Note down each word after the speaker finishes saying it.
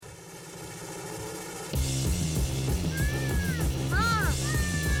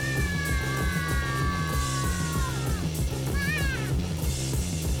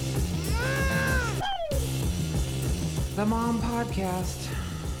The Mom Podcast.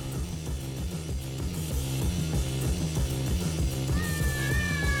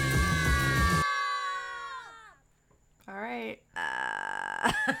 All right.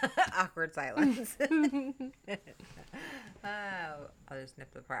 Awkward silence. I'll just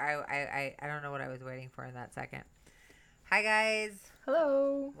nip the part. I don't know what I was waiting for in that second. Hi guys.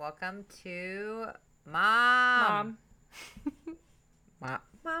 Hello. Welcome to Mom.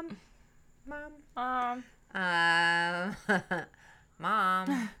 Mom.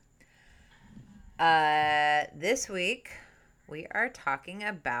 Mom. This week we are talking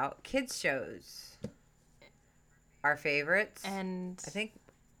about kids shows. Our favorites. And I think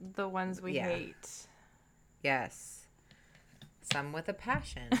the ones we hate. Yes. Some with a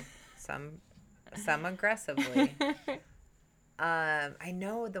passion. some aggressively. I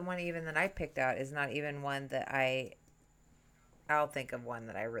know the one even that I picked out is not even one that I'll think of one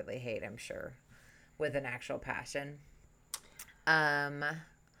that I really hate, I'm sure, with an actual passion. I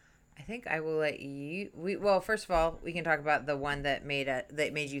think I will let you. First of all, we can talk about the one that made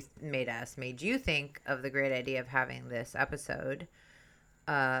you think of the great idea of having this episode.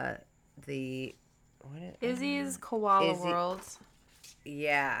 Izzy's Koala World.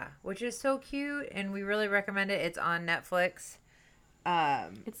 Yeah, which is so cute, and we really recommend it. It's on Netflix.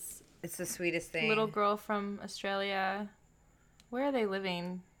 It's the sweetest thing. Little girl from Australia. Where are they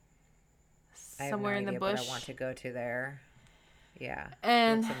living? Somewhere in the bush. But I want to go to there. Yeah,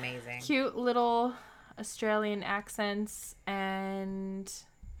 and it's amazing. Cute little Australian accents and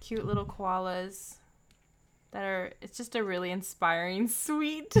cute little koalas it's just a really inspiring,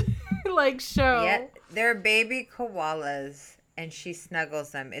 sweet show. Yeah, they're baby koalas and she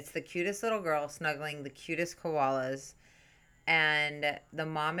snuggles them. It's the cutest little girl snuggling the cutest koalas, and the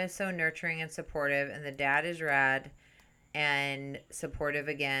mom is so nurturing and supportive, and the dad is rad and supportive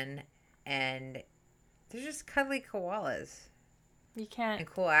again, and they're just cuddly koalas. You can't. And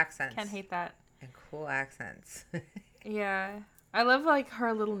cool accents. Can't hate that. And cool accents. Yeah. I love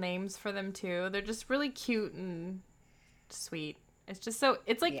her little names for them too. They're just really cute and sweet. It's just so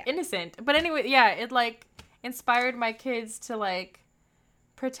innocent. But anyway, yeah, it inspired my kids to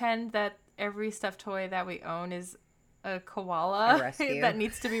pretend that every stuffed toy that we own is a koala that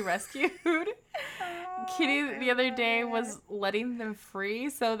needs to be rescued. Kitty the other day was letting them free,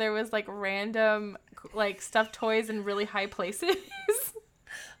 so there was random stuffed toys in really high places.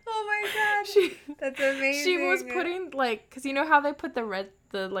 Oh my god, that's amazing. She was putting because you know how they put the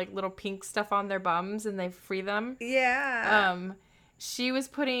little pink stuff on their bums and they free them. Yeah. She was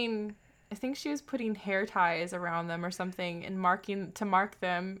putting. I think she was putting hair ties around them or something and mark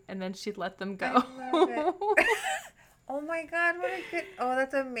them, and then she'd let them go. I love it. Oh my god,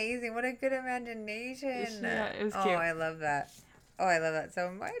 that's amazing. What a good imagination. Yeah, it was cute. Oh, I love that. Oh, I love that so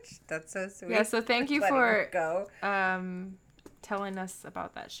much. That's so sweet. Yeah, so thank you for telling us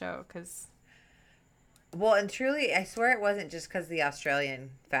about that show, because... Well, and truly, I swear it wasn't just because the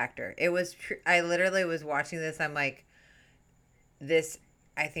Australian factor. It was I literally was watching this. I'm like,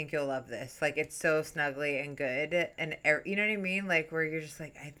 I think you'll love this. It's so snuggly and good. And you know what I mean? Where you're just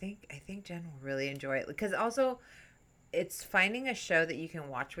I think Jen will really enjoy it. Because also... it's finding a show that you can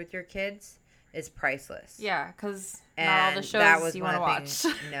watch with your kids is priceless. Yeah, because not all the shows you want to watch.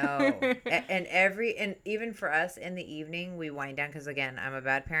 No. and even for us in the evening, we wind down because, again, I'm a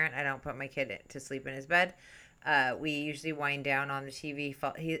bad parent. I don't put my kid to sleep in his bed. We usually wind down on the TV.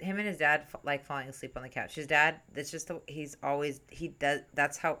 Him and his dad like falling asleep on the couch. His dad, that's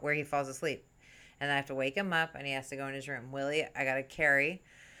where he falls asleep. And I have to wake him up and he has to go in his room. Willie, I got to carry,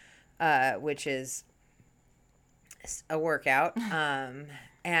 which is a workout.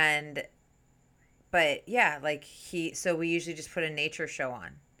 But yeah, so we usually just put a nature show on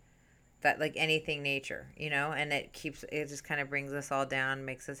that, anything nature, and it just kind of brings us all down,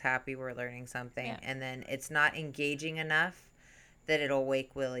 makes us happy. We're learning something. Yeah. And then it's not engaging enough that it'll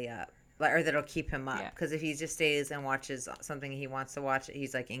wake Willie up or that'll keep him up. Yeah. Cause if he just stays and watches something he wants to watch,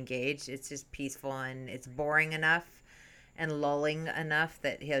 he's engaged. It's just peaceful and it's boring enough and lulling enough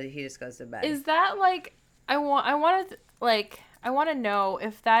that he just goes to bed. Is that I want to know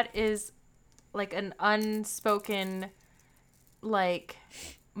if that is an unspoken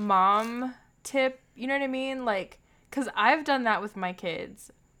mom tip, you know what I mean? Cuz I've done that with my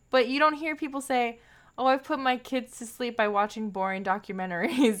kids. But you don't hear people say, "Oh, I've put my kids to sleep by watching boring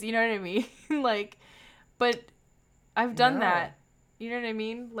documentaries." You know what I mean? But I've done that. You know what I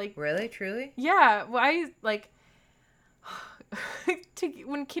mean? Really? Truly? Yeah, well, I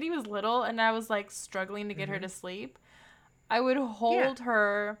when Kitty was little and I was struggling to get her to sleep, I would hold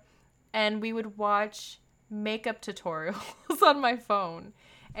her and we would watch makeup tutorials on my phone.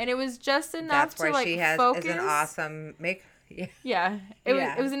 and it was just enough to like focus. Is an awesome make. Yeah,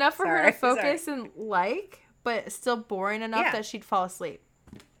 it was enough for her to focus and like, but still boring enough that she'd fall asleep.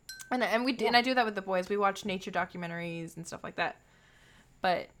 And I do that with the boys. We watch nature documentaries and stuff like that.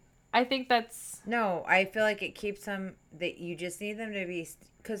 But I think that's... No, I feel like it keeps them... that you just need them to be...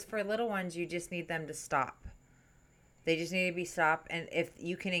 Because for little ones, you just need them to stop. They just need to be stopped. And if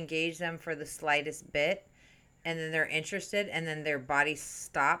you can engage them for the slightest bit, and then they're interested, and then their body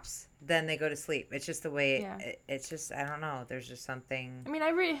stops, then they go to sleep. It's just the way... it's just... I don't know. There's just something I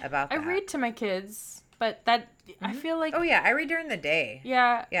read to my kids... But that, I feel like... Oh, yeah. I read during the day.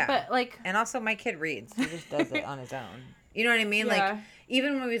 Yeah. Yeah. But, like... And also, my kid reads. He just does it on his own. You know what I mean? Yeah. Like,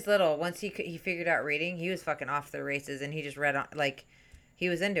 even when he was little, once he figured out reading, he was fucking off the races. And he just read on... Like, he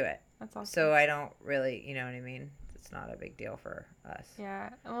was into it. That's awesome. So, I don't really... You know what I mean? It's not a big deal for us.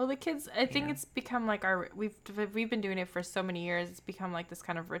 Yeah. Well, the kids... I think it's become, like, our... We've been doing it for so many years. It's become, like, this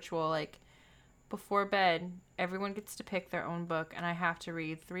kind of ritual, like... Before bed, everyone gets to pick their own book. And I have to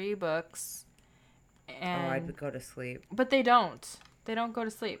read 3 books... And, I'd go to sleep. But they don't. They don't go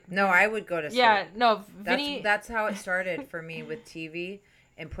to sleep. No, I would go to sleep. Yeah, no, Vinny... That's how it started for me with TV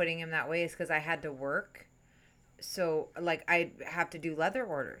and putting him that way is because I had to work. So, like, I have to do leather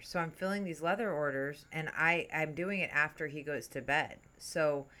orders. So I'm filling these leather orders, and I'm doing it after he goes to bed.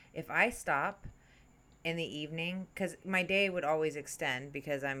 So if I stop in the evening, because my day would always extend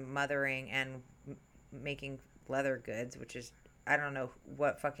because I'm mothering and making leather goods, which is... I don't know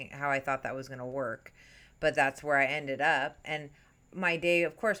how I thought that was going to work, but that's where I ended up. And my day,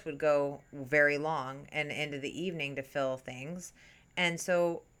 of course, would go very long and into the evening to fill things. And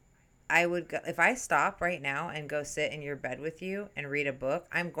so I would go, if I stop right now and go sit in your bed with you and read a book,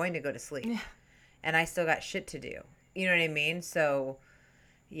 I'm going to go to sleep. Yeah. And I still got shit to do. You know what I mean? So,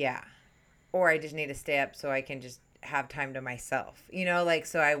 yeah. Or I just need to stay up so I can just have time to myself. You know, like,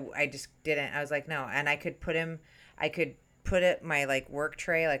 so I just didn't. I was like, no. And I could put my like work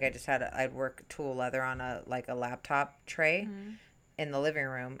tray, like I just had I'd work tool leather on a laptop tray in the living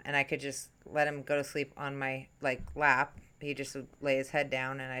room, and I could just let him go to sleep on my like lap. He just would lay his head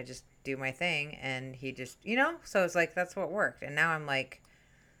down and I just do my thing, and he just, so it's like that's what worked. And now I'm like,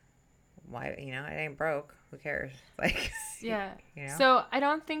 why, it ain't broke, who cares? Like, yeah. So I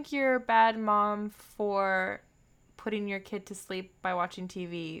don't think you're a bad mom for putting your kid to sleep by watching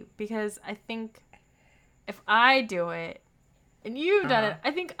TV, because I think if I do it and you've done it, I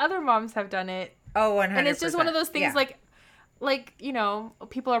think other moms have done it. Oh, 100%. And it's just one of those things like,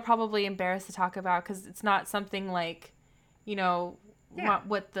 people are probably embarrassed to talk about because it's not something like,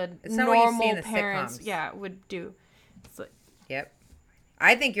 what the normal parents would do. So, yep.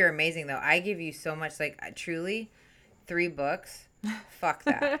 I think you're amazing, though. I give you so much, like, truly, 3 books. Fuck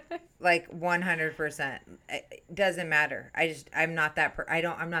that. Like, 100%. It doesn't matter. I'm not that,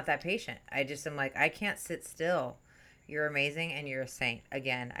 I'm not that patient. I just am like, I can't sit still. You're amazing and you're a saint.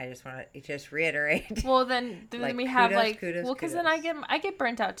 Again, I just want to reiterate. Well, then like, we have kudos, because then I get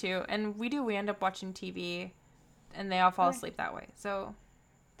burnt out too, and we end up watching TV, and they all fall asleep that way. So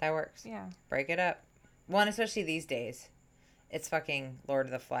that works. Yeah, break it up. Well, and especially these days, it's fucking Lord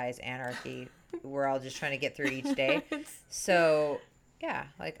of the Flies anarchy. We're all just trying to get through each day. So yeah,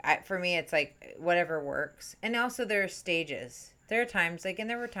 like for me, it's like whatever works, and also there are stages. There are times, and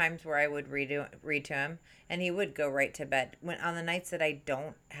there were times where I would read to him, and he would go right to bed. When on the nights that I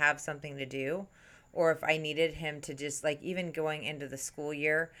don't have something to do, or if I needed him to just, like, even going into the school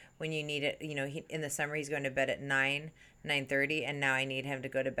year, when you need it, in the summer he's going to bed at 9:30, and now I need him to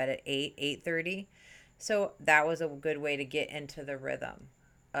go to bed at 8:30. So that was a good way to get into the rhythm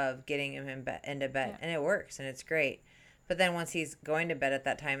of getting him into bed, and it works, and it's great. But then once he's going to bed at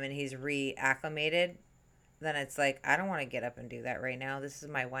that time and he's reacclimated, then it's like, I don't want to get up and do that right now. This is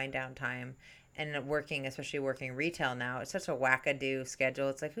my wind down time. And especially working retail now, it's such a wackadoo schedule.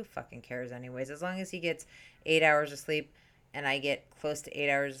 It's like, who fucking cares anyways? As long as he gets 8 hours of sleep and I get close to 8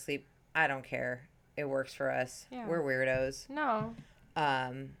 hours of sleep, I don't care. It works for us. Yeah. We're weirdos. No.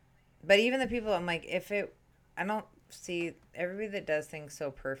 But even the people, I'm like, I don't see everybody that does things so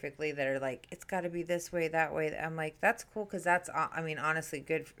perfectly that are like, it's got to be this way, that way. I'm like, that's cool, because that's, honestly,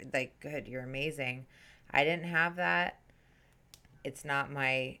 good. Good, you're amazing. I didn't have that. It's not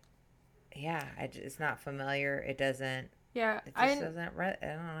my, it's not familiar. It doesn't. Yeah. It just doesn't, I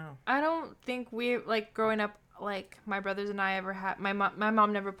don't know. I don't think we, like, growing up, like, my brothers and I ever had, my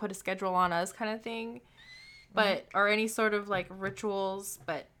mom never put a schedule on us kind of thing, but, or any sort of, like, rituals,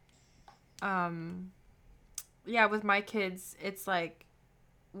 but, with my kids, it's like,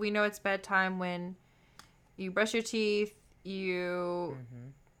 we know it's bedtime when you brush your teeth, you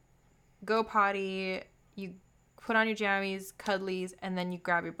go potty, you put on your jammies, cuddlies, and then you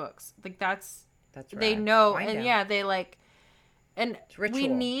grab your books. Like that's Right. They know, Wind and down. yeah, they like, and we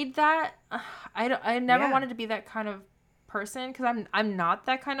need that. I never wanted to be that kind of person because I'm not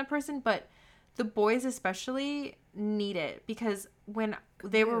that kind of person, but the boys especially need it because when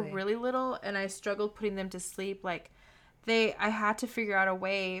they were really little and I struggled putting them to sleep, like I had to figure out a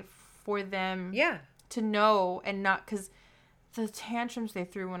way for them to know and not, because the tantrums they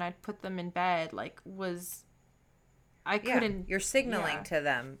threw when I put them in bed, like, was, I couldn't. You're signaling to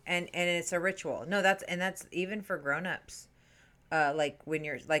them, and it's a ritual. No, that's even for grown-ups. Like when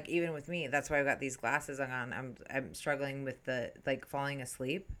you're like, even with me, that's why I've got these glasses on. I'm struggling with the like falling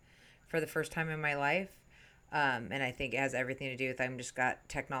asleep for the first time in my life. And I think it has everything to do with I'm just got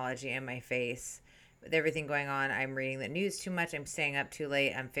technology in my face. With everything going on, I'm reading the news too much. I'm staying up too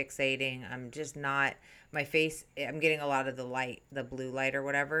late. I'm fixating. I'm just not, my face, I'm getting a lot of the light, the blue light or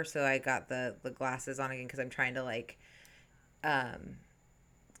whatever. So I got the glasses on again because I'm trying to like, because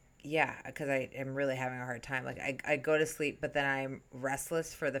I am really having a hard time. Like I go to sleep, but then I'm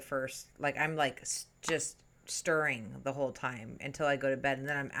restless for the first, like I'm like just stirring the whole time until I go to bed, and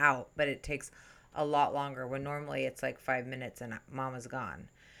then I'm out. But it takes a lot longer when normally it's like 5 minutes and mama's gone.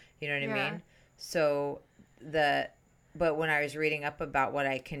 You know what I mean? So but when I was reading up about what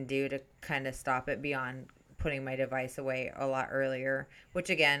I can do to kind of stop it beyond putting my device away a lot earlier, which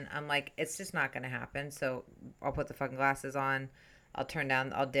again, I'm like, it's just not going to happen. So I'll put the fucking glasses on. I'll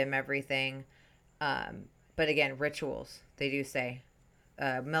dim everything. But again, rituals, they do say,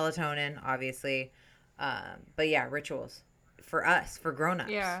 melatonin, obviously. But yeah, rituals for us, for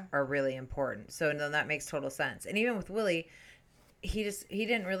grown-ups are really important. So no, that makes total sense. And even with Willie,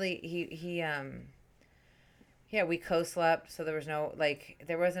 we co-slept, so there was no, like,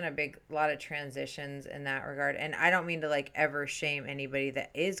 there wasn't a lot of transitions in that regard. And I don't mean to, like, ever shame anybody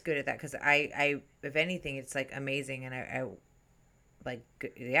that is good at that, because I if anything, it's, like, amazing, and I like,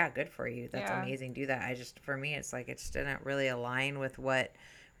 good for you. That's amazing. Do that. For me, it's, like, it just didn't really align with what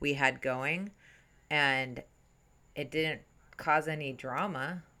we had going, and it didn't cause any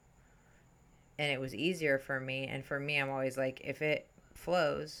drama, and it was easier for me. And for me, I'm always, like, if it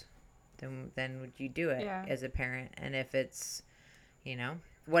flows, then would you do it as a parent? And if it's,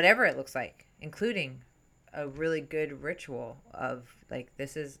 whatever it looks like, including a really good ritual of like,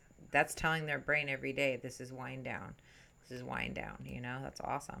 that's telling their brain every day, this is wind down. This is wind down, that's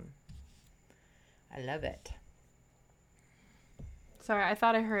awesome. I love it. Sorry, I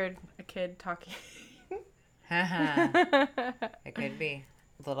thought I heard a kid talking. It could be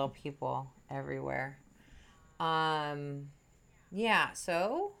little people everywhere. Yeah,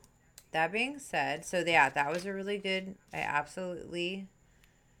 so that being said, that was a really good, I absolutely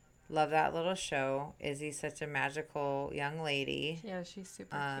love that little show. Izzy's such a magical young lady. Yeah, she's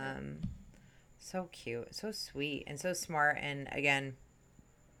super cute. So cute, so sweet, and so smart, and again,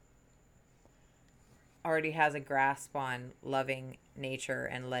 already has a grasp on loving nature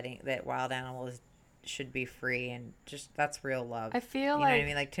and letting that wild animals should be free, and just, that's real love. I feel what I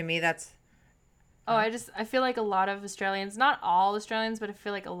mean? Like, to me, that's... I feel like a lot of Australians, not all Australians, but I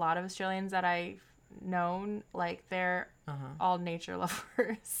feel like a lot of Australians that I've known, like, they're all nature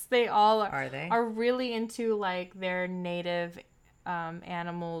lovers. They all are really into, like, their native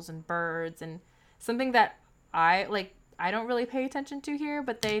animals and birds, and something that I don't really pay attention to here,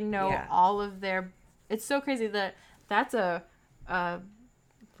 but they know all of their... It's so crazy that that's a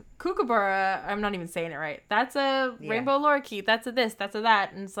kookaburra. I'm not even saying it right. That's a rainbow lorikeet. That's a this. That's a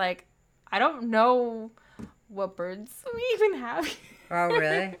that. And it's like, I don't know what birds we even have. Oh,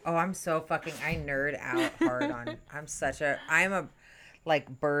 really? Oh, I'm so fucking... I nerd out hard on... I'm a,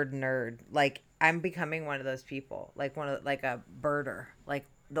 like, bird nerd. Like, I'm becoming one of those people. Like, like a birder. Like,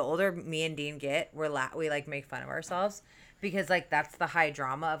 the older me and Dean get, we like, make fun of ourselves. Because, like, that's the high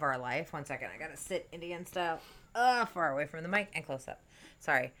drama of our life. 1 second. I gotta sit Indian style. Far away from the mic and close up.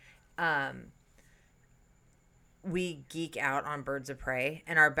 Sorry. We geek out on birds of prey.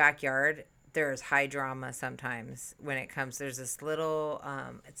 In our backyard, there's high drama sometimes when it comes. There's this little,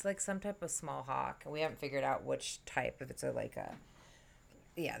 it's like some type of small hawk. We haven't figured out which type, if it's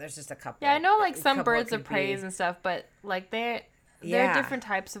there's just a couple. Yeah, I know, like, some birds of prey and stuff, but, like, they're different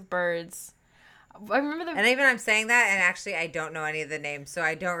types of birds. I remember and even I'm saying that, and actually I don't know any of the names, so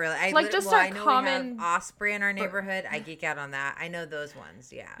I don't really. I know we have osprey in our neighborhood. I geek out on that. I know those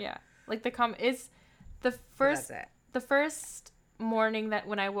ones. Yeah. Yeah, like is the first the first morning that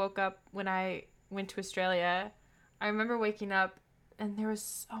when I woke up when I went to Australia, I remember waking up and there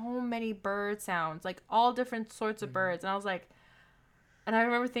was so many bird sounds, like all different sorts of birds, and I was like, and I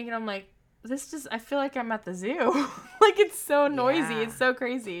remember thinking, I'm like, I feel like I'm at the zoo. Like, it's so noisy, it's so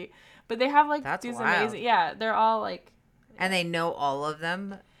crazy. But they have like That's these wild. amazing. Yeah, they're all like. And they know all of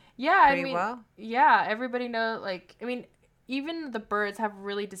them. Yeah, pretty well. Yeah, everybody knows. Like, I mean, even the birds have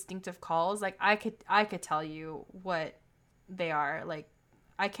really distinctive calls. Like, I could tell you what they are. Like,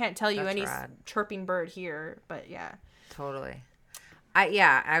 I can't tell you any chirping bird here, but yeah. Totally.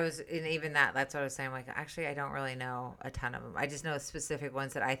 I was in even that's what I was saying. Like, actually, I don't really know a ton of them. I just know specific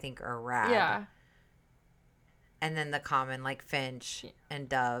ones that I think are rad. Yeah. And then the common, like finch and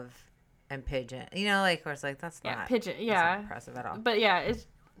dove and pigeon. You know, like, where it's like, that's not pigeon. Yeah. That's not impressive at all. But yeah, it's.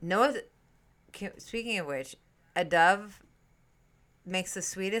 Speaking of which, a dove makes the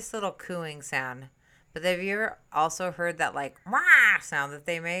sweetest little cooing sound. But have you ever also heard that, like, wah sound that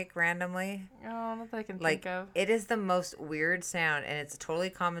they make randomly? Oh, not that I can think of. It is the most weird sound, and it's a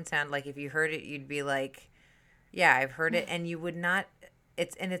totally common sound. Like, if you heard it, you'd be like, yeah, I've heard it. And you would not,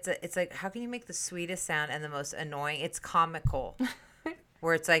 it's like, how can you make the sweetest sound and the most annoying? It's comical.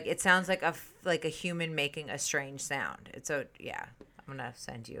 Where it's like, it sounds like a human making a strange sound. It's so, yeah. I'm gonna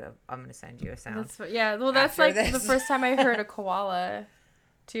send you a sound. That's like the first time I heard a koala,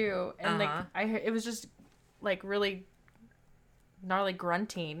 too, and like I heard it was just like really gnarly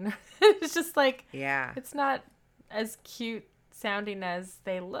grunting. It's just like it's not as cute sounding as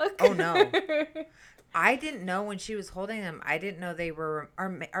they look. Oh no, I didn't know when she was holding them. I didn't know they were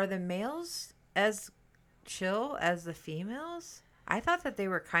are the males as chill as the females? I thought that they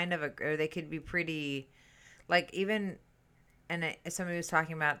were kind of or they could be pretty, like even. And somebody was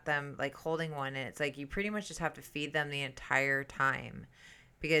talking about them, like, holding one, and it's like you pretty much just have to feed them the entire time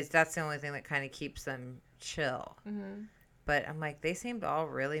because that's the only thing that kind of keeps them chill. Mm-hmm. But I'm like, they seemed all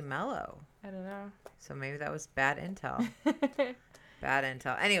really mellow. I don't know. So maybe that was bad intel. Bad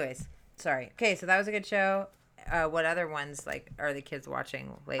intel. Anyways, sorry. Okay, so that was a good show. What other ones, like, are the kids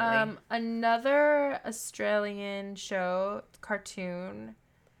watching lately? Another Australian show, cartoon,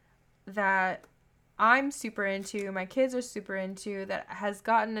 that I'm super into, my kids are super into, that has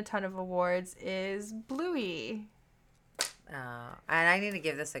gotten a ton of awards is Bluey. And I need to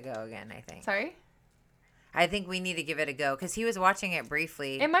give this a go again, I think. Sorry? I think we need to give it a go because he was watching it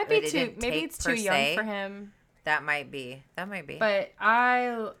briefly. It might be maybe it's too young for him. That might be. But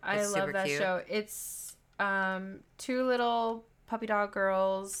I love that show. It's two little puppy dog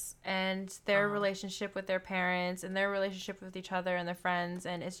girls and their relationship with their parents and their relationship with each other and their friends,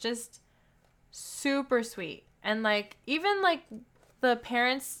 and it's just super sweet. And like even like the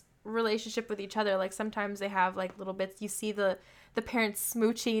parents' relationship with each other, like sometimes they have like little bits, you see the parents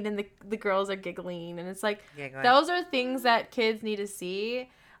smooching and the girls are giggling, and it's like those are things that kids need to see.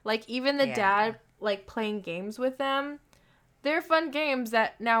 Like even the dad like playing games with them, they're fun games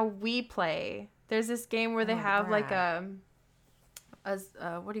that now we play. There's this game where they have like a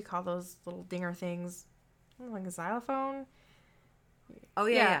what do you call those little dinger things, like a xylophone.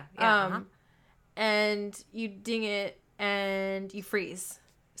 And you ding it and you freeze.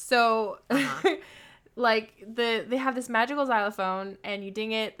 So, like they have this magical xylophone, and you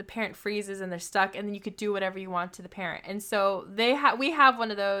ding it, the parent freezes, and they're stuck, and then you could do whatever you want to the parent. And so we have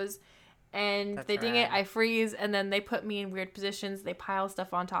one of those, and they ding it, I freeze, and then they put me in weird positions. They pile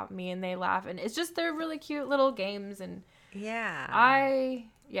stuff on top of me, and they laugh, and it's just they're really cute little games. And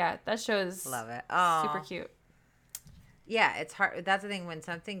that show is love it. Super cute. Yeah, it's hard. That's the thing when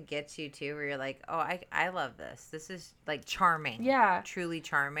something gets you too, where you're like, oh, I love this. This is like charming. Yeah. Truly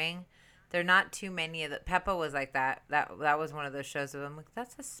charming. There are not too many of the. Peppa was like that. That was one of those shows where I'm like,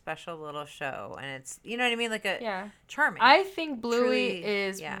 that's a special little show. And it's, you know what I mean? Like charming. I think Bluey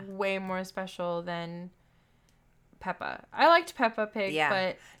is way more special than Peppa. I liked Peppa Pig,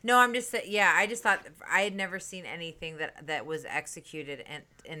 but. No, I'm just saying, I just thought I had never seen anything that was executed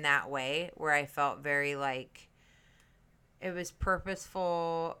in that way where I felt very like. It was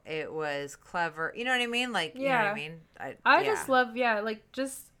purposeful. It was clever. You know what I mean? Like, you know what I mean? I just love, like,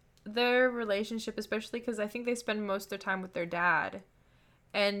 just their relationship, especially because I think they spend most of their time with their dad.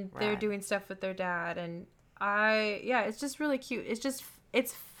 And they're doing stuff with their dad. And it's just really cute.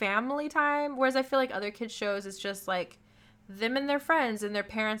 It's family time. Whereas I feel like other kids' shows, it's just, like, them and their friends. And their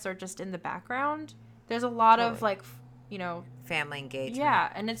parents are just in the background. There's a lot of, like, family engagement.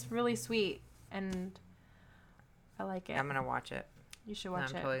 Yeah, and it's really sweet. And I like it. I'm gonna watch it. You should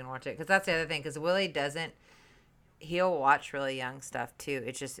watch it. I'm totally gonna watch it because that's the other thing. Because Willie he'll watch really young stuff too.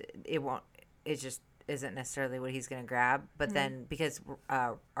 It just isn't necessarily what he's gonna grab. But then because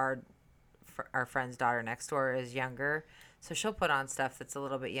our friend's daughter next door is younger, so she'll put on stuff that's a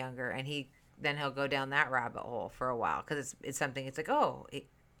little bit younger, and he'll go down that rabbit hole for a while because it's something. It's like,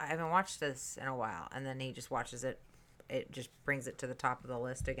 I haven't watched this in a while, and then he just watches it. It just brings it to the top of the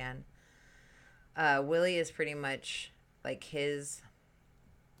list again. Willie is pretty much like his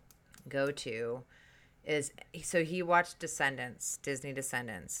go to is, so he watched Descendants, Disney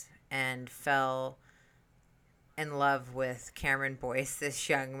Descendants, and fell in love with Cameron Boyce, this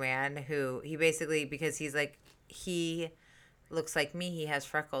young man who he basically, because he's like, he looks like me, he has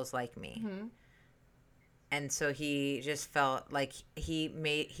freckles like me. Mm-hmm. And so he just felt like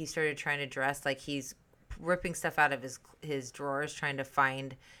he started trying to dress like he's ripping stuff out of his drawers, trying to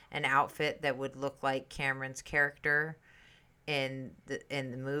find an outfit that would look like Cameron's character in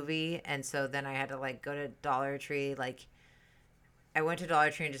the movie. And so then I had to like go to Dollar Tree. Like I went to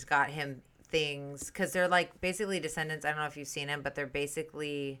Dollar Tree and just got him things because they're like basically descendants. I don't know if you've seen them, but they're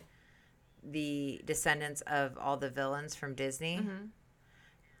basically the descendants of all the villains from Disney. Mm-hmm.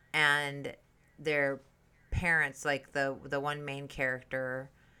 And their parents, like the one main character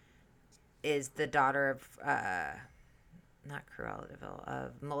is the daughter of not Cruella de Vil,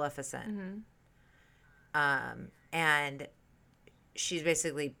 of Maleficent. Mm-hmm. And she's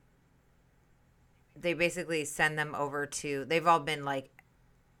basically, they basically send them over to, they've all been like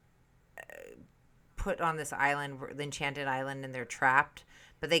put on this island, the Enchanted Island, and they're trapped.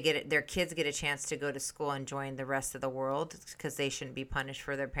 But they get it, their kids get a chance to go to school and join the rest of the world because they shouldn't be punished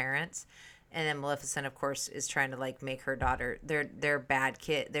for their parents. And then Maleficent, of course, is trying to like make her daughter, they're bad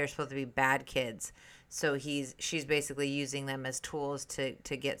kid. They're supposed to be bad kids. So she's basically using them as tools to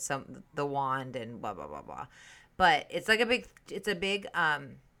get the wand and blah blah blah blah. But it's like a big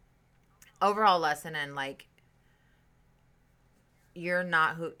overall lesson, and like you're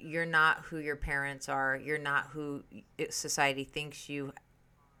not who your parents are. You're not who society thinks you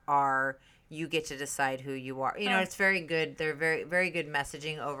are. You get to decide who you are. You know, it's very good. They're very, very good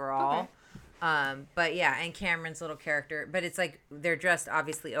messaging overall. Okay. But yeah, and Cameron's little character, but it's like they're dressed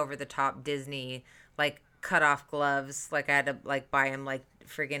obviously over the top Disney, like cut off gloves. Like I had to like buy him like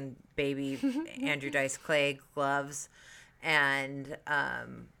friggin' baby Andrew Dice Clay gloves, and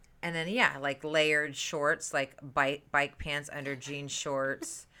then yeah, like layered shorts, like bike pants under jean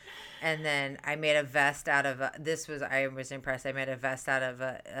shorts. And then I made a vest out of I was impressed. I made a vest out of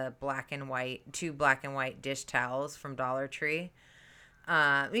two black and white dish towels from Dollar Tree.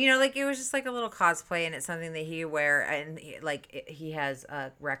 You know, like it was just like a little cosplay, and it's something that he wear, and he has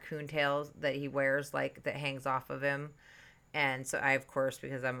raccoon tails that he wears, like that hangs off of him. And so I, of course,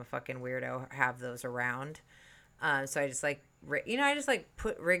 because I'm a fucking weirdo, have those around. So I just like,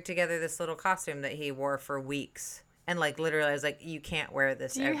 rigged together this little costume that he wore for weeks. And like literally, I was like, "You can't wear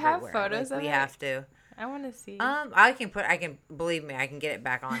this everywhere." Do you have photos of it? We have to. I want to see. Believe me, I can get it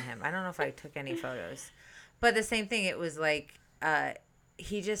back on him. I don't know if I took any photos, but the same thing. It was like,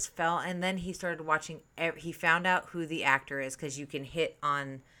 he just fell, and then he started watching. He found out who the actor is because you can hit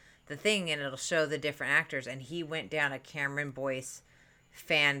on the thing and it'll show the different actors. And he went down a Cameron Boyce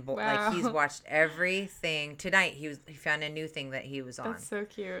fanboy. Wow. Like he's watched everything. Tonight he found a new thing that he was on. That's so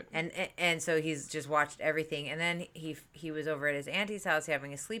cute. And so he's just watched everything. And then he was over at his auntie's house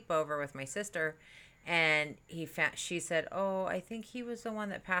having a sleepover with my sister, and she said, "Oh, I think he was the one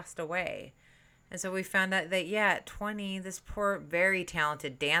that passed away." And so we found out that at 20, this poor very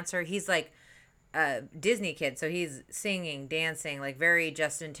talented dancer, he's like a Disney kid, so he's singing, dancing, like very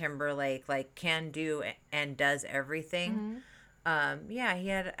Justin Timberlake, like can do and does everything. Mm-hmm. He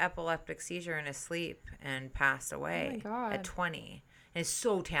had an epileptic seizure in his sleep and passed away at 20. And he's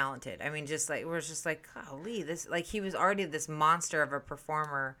so talented. I mean, just like, we're just like, golly, this, like, he was already this monster of a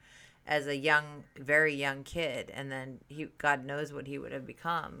performer as a very young kid. And then God knows what he would have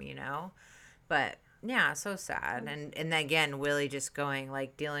become, you know? But yeah, so sad. And again, Willie just going,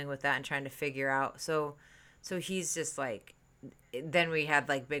 like, dealing with that and trying to figure out. So he's just like, then we had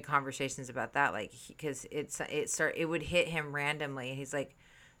like big conversations about that, like, because it would hit him randomly. He's like,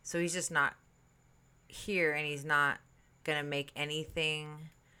 so he's just not here, and he's not gonna make anything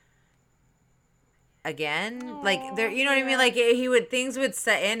again. Aww, like there, you know what I mean? Like things would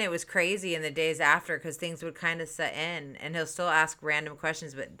set in. It was crazy in the days after, because things would kind of set in, and he'll still ask random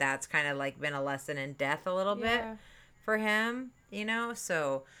questions, but that's kind of like been a lesson in death a little bit for him, you know.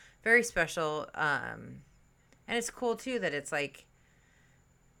 So very special. And it's cool too that it's like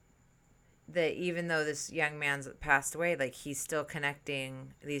that even though this young man's passed away, like he's still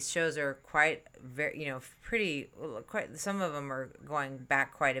connecting. These shows are quite some of them are going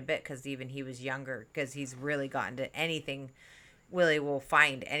back quite a bit, because even he was younger, because he's really gotten to anything. Willie will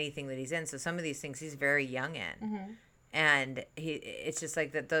find anything that he's in. So some of these things he's very young in. Mm-hmm. And it's just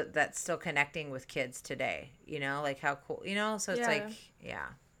like that's still connecting with kids today, you know, like how cool, you know. So it's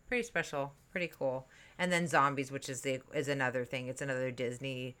pretty special, pretty cool. And then Zombies, which is another thing. It's another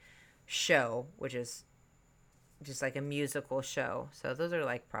Disney show, which is just like a musical show. So those are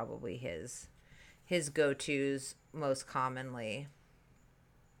like probably his go-tos most commonly.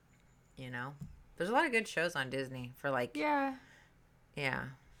 You know, there's a lot of good shows on Disney for like. Yeah. Yeah.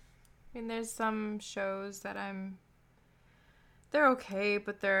 I mean, there's some shows that they're okay,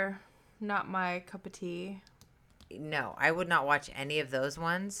 but they're not my cup of tea. No, I would not watch any of those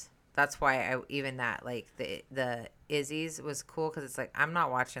ones. That's why even that, like, the Izzy's was cool, because it's like, I'm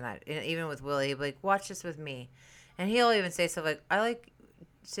not watching that. And even with Willie, he'd be like, watch this with me. And he'll even say stuff like, I like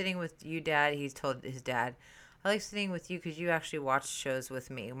sitting with you, Dad. He's told his dad, I like sitting with you because you actually watch shows with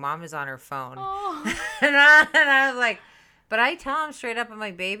me. Mom is on her phone. and I was like, but I tell him straight up, I'm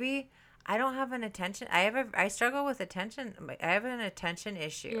like, baby, I don't have an attention. I struggle with attention. I have an attention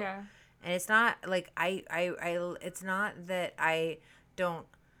issue. Yeah. And it's not like it's not that I don't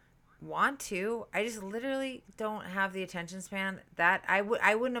want to. I just literally don't have the attention span that I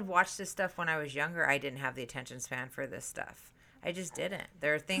wouldn't have watched this stuff when I was younger. I didn't have the attention span for this stuff. I just didn't.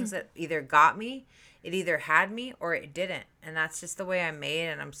 There are things that either got me, it either had me, or it didn't. And that's just the way I'm made,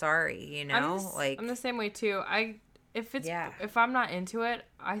 and I'm sorry, you know? I'm the same way too. If I'm not into it,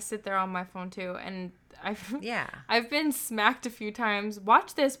 I sit there on my phone too, and I've been smacked a few times.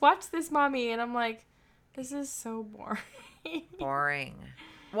 Watch this, mommy, and I'm like, this is so boring. Boring.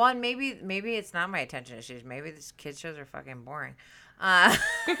 Well, and maybe it's not my attention issues. Maybe these kids shows are fucking boring. I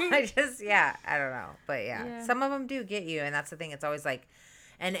don't know, but yeah, some of them do get you, and that's the thing. It's always like,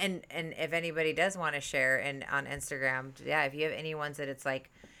 and if anybody does want to share and on Instagram, if you have any ones that it's like,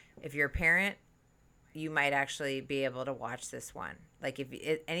 if you're a parent, you might actually be able to watch this one. Like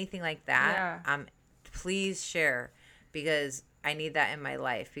anything like that, please share, because I need that in my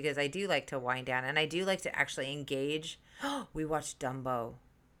life, because I do like to wind down and I do like to actually engage. We watched Dumbo.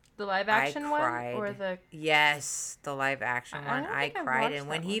 The live action one or the yes, the live action one. I cried, and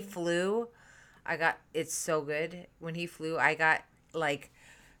when he flew, it's so good. When he flew, I got like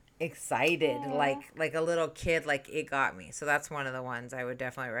excited, like a little kid. Like it got me. So that's one of the ones I would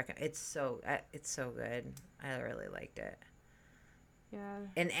definitely recommend. It's so good. I really liked it. Yeah.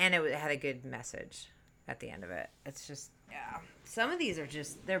 And it had a good message at the end of it. It's just some of these are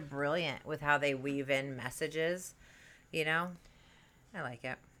just, they're brilliant with how they weave in messages. You know, I like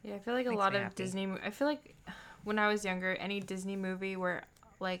it. Yeah, I feel like a lot of Disney. I feel like when I was younger, any Disney movie where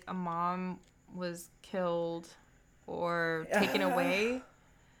like a mom was killed or taken away,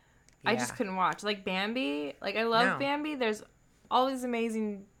 I just couldn't watch. Like Bambi, like I love Bambi. There's all these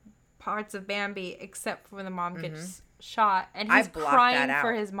amazing parts of Bambi, except for when the mom gets shot and he's crying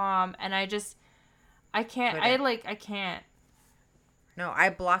for his mom, and I can't. I can't. No, I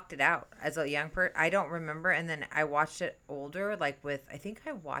blocked it out as a young person. I don't remember. And then I watched it older, like I think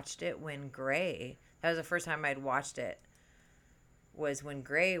I watched it when Gray, that was the first time I'd watched it, was when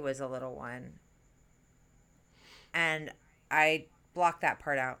Gray was a little one. And I blocked that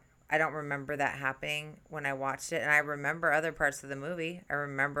part out. I don't remember that happening when I watched it. And I remember other parts of the movie. I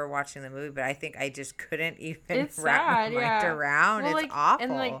remember watching the movie, but I think I just couldn't even wrap my mind around. Well, it's awful.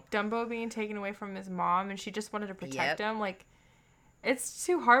 And like Dumbo being taken away from his mom, and she just wanted to protect him. Like, it's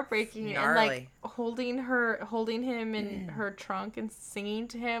too heartbreaking. Gnarly. And like holding him in her trunk and singing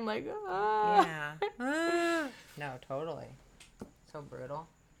to him, like, No, totally. So brutal.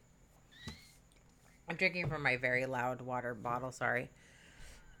 I'm drinking from my very loud water bottle, sorry.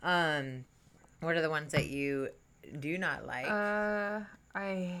 What are the ones that you do not like?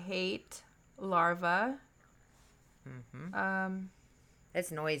 I hate Larva.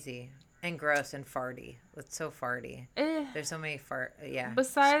 It's noisy and gross and farty. It's so farty. There's so many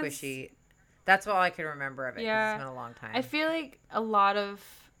Besides, squishy. That's all I can remember of it. Yeah, it's been a long time. I feel like a lot of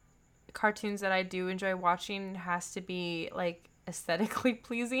cartoons that I do enjoy watching has to be like aesthetically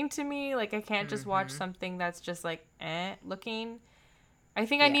pleasing to me. Like I can't just watch something that's just like looking. I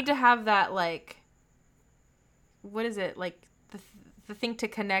think I need to have that, like, what is it, like the thing to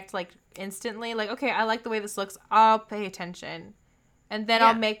connect like instantly. Like, okay, I like the way this looks. I'll pay attention. And then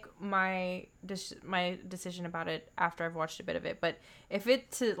I'll make my decision about it after I've watched a bit of it. But if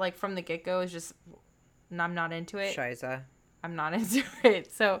it like from the get go is just I'm not into it. Shiza. I'm not into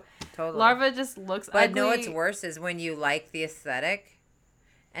it. So totally. Larva just looks ugly. But no, what's worse is when you like the aesthetic,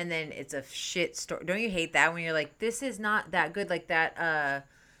 and then it's a shit story. Don't you hate that when you're like, this is not that good? Like that.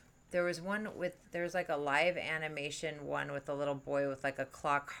 There was like a live animation one with a little boy with like a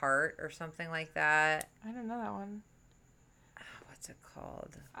clock heart or something like that. I don't know that one. What's it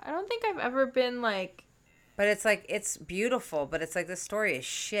called? I don't think I've ever been like. But it's like, it's beautiful, but it's like the story is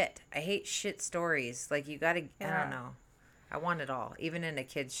shit. I hate shit stories. Like you gotta, I don't know. I want it all, even in a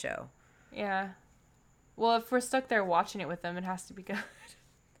kid's show. Yeah. Well, if we're stuck there watching it with them, it has to be good.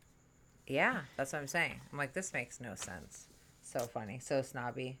 Yeah, that's what I'm saying. I'm like, this makes no sense. So funny, so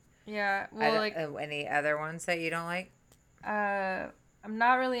snobby. Yeah. Well, like any other ones that you don't like? I'm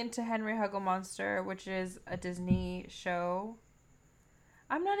not really into Henry Huggle Monster, which is a Disney show.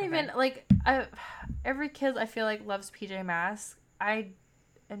 I'm not even like every kid I feel like loves PJ Masks. I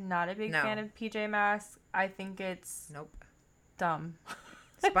am not a big fan of PJ Masks. I think it's dumb.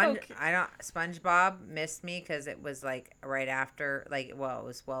 SpongeBob missed me because it was like right after, it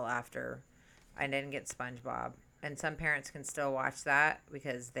was well after I didn't get SpongeBob. And some parents can still watch that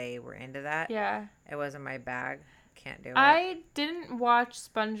because they were into that. Yeah. It wasn't my bag. Can't do it. I didn't watch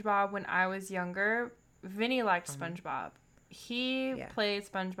SpongeBob when I was younger. Vinny liked SpongeBob. He played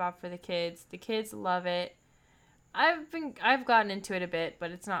SpongeBob for the kids. The kids love it. I've gotten into it a bit,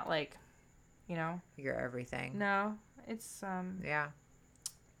 but it's not like, your everything. No, it's yeah.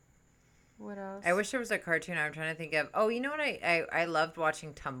 What else? I wish there was a cartoon. I'm trying to think of. Oh, you know what? I loved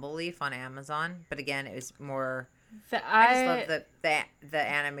watching Tumbleleaf on Amazon, but again, it was more. I just love the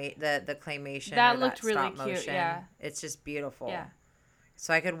anime, the claymation. That looked really cute. Yeah, it's just beautiful. Yeah.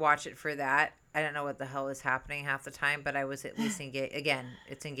 So I could watch it for that. I don't know what the hell is happening half the time, but I was at least engaged. Again,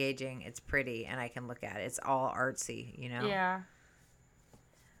 it's engaging. It's pretty, and I can look at it. It's all artsy, Yeah.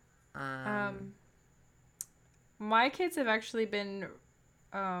 My kids have actually been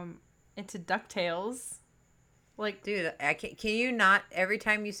into DuckTales. Like, dude, can you not, every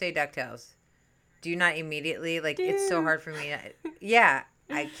time you say DuckTales, do you not immediately, it's so hard for me. Yeah,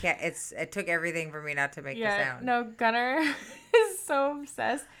 I can't, it took everything for me not to make the sound. No, Gunnar is so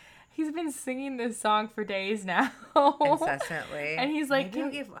obsessed. He's been singing this song for days now. Incessantly. And he's like,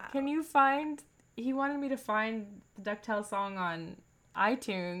 can you find, he wanted me to find the DuckTales song on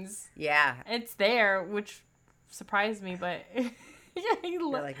iTunes. Yeah. It's there, which surprised me, but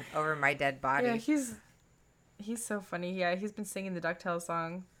You're like, over my dead body. Yeah, he's so funny. Yeah, he's been singing the DuckTales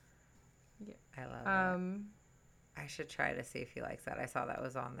song. Yeah. I love it. I should try to see if he likes that. I saw that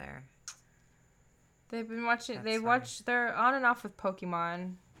was on there. They've been watching. They're on and off with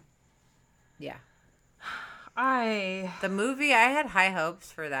Pokemon. Yeah. The movie, I had high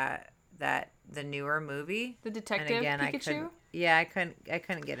hopes for that the newer movie. The Detective Pikachu? I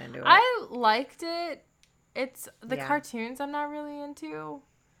couldn't get into it. I liked it. It's the cartoons I'm not really into.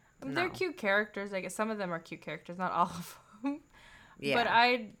 They're cute characters. I guess some of them are cute characters, not all of them. Yeah. But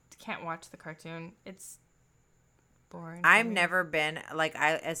I can't watch the cartoon. It's boring. I've never been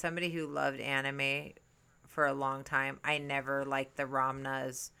as somebody who loved anime for a long time, I never liked the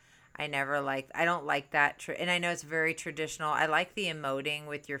Ramnas. I don't like that. And I know it's very traditional. I like the emoting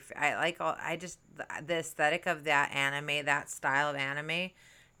with your, the aesthetic of that anime, that style of anime.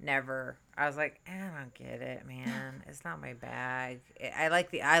 Never. I was like, I don't get it, man. It's not my bag. I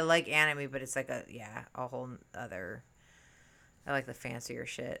like anime, but it's like a whole other. I like the fancier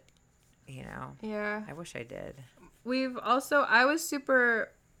shit, Yeah. I wish I did. I was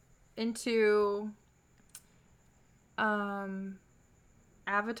super into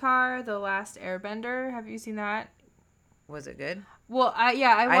Avatar: The Last Airbender. Have you seen that? Was it good? Well, I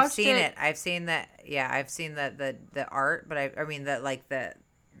watched it. I've seen it. I've seen that. Yeah, I've seen the art, but I mean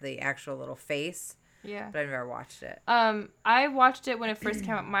the actual little face. Yeah. But I've never watched it. I watched it when it first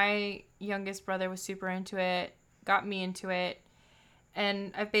came out. My youngest brother was super into it, got me into it,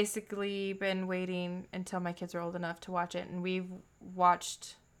 and I've basically been waiting until my kids are old enough to watch it, and we've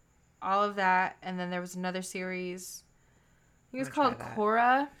watched all of that, and then there was another series. I think it was called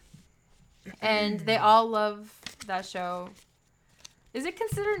Korra, and they all love that show. Is it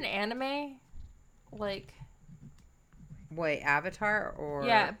considered an anime? Wait, Avatar or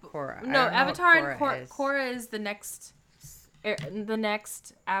Korra? No, Avatar and Korra is the next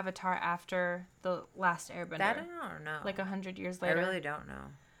Avatar after The Last Airbender. That I don't know. 100 years later. I really don't know.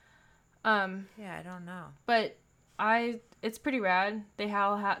 Yeah, I don't know. But it's pretty rad. They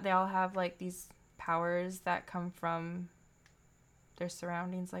all have these powers that come from their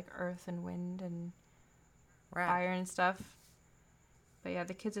surroundings, like earth and wind and fire and stuff. But yeah,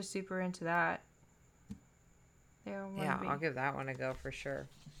 the kids are super into that. I'll give that one a go for sure.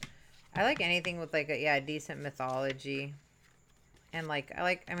 I like anything with a decent mythology. And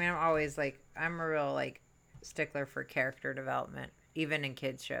I'm always I'm a real stickler for character development, even in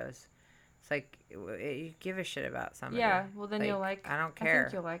kids shows. It's you give a shit about somebody. Yeah, well then you'll like. I don't care. I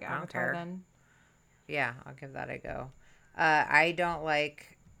think you'll like Avatar then. Yeah, I'll give that a go. I don't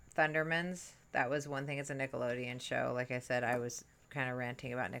like Thundermans. That was one thing. It's a Nickelodeon show. Like I said, I was kind of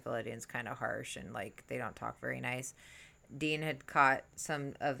ranting about Nickelodeon's kind of harsh and they don't talk very nice. Dean had caught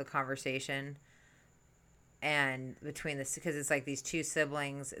some of the conversation, and between this, because it's these two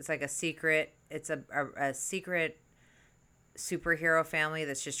siblings, it's a secret. It's a secret superhero family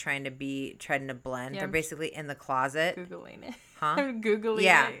that's just trying to blend. They're basically in the closet. Googling it. Huh? I'm Googling it.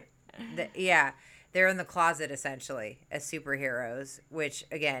 Yeah. Yeah. they're in the closet essentially as superheroes, which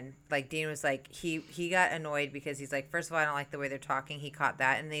again, like Dean was like, he got annoyed because he's like, first of all, I don't like the way they're talking. He caught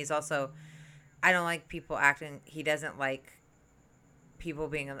that. And he's also, I don't like people acting. He doesn't like people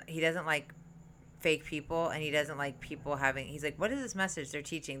being, he doesn't like fake people, and he doesn't like people having, he's like, what is this message they're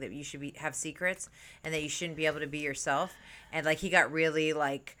teaching, that you should have secrets and that you shouldn't be able to be yourself? And like, he got really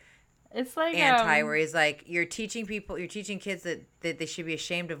like, it's like where he's like, you're teaching kids that they should be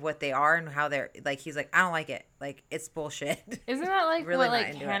ashamed of what they are and how they're like, he's like, I don't like it, like it's bullshit. Isn't that like really what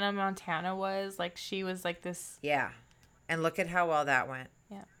like Hannah Montana was? Like she was like this. Yeah, and look at how well that went.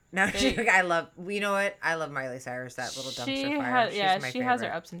 Yeah. No, I love. You know what? I love Miley Cyrus. That little dumpster fire. She has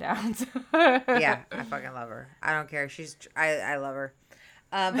her ups and downs. Yeah, I fucking love her. I don't care. I love her.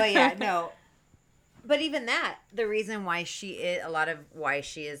 But yeah, no. But even that, the reason why she is, a lot of why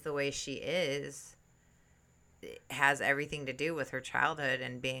she is the way she is, has everything to do with her childhood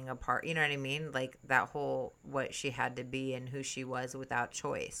and being a part. You know what I mean? Like that whole what she had to be and who she was without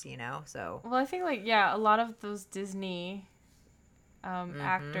choice. You know. So. Well, I think like a lot of those Disney.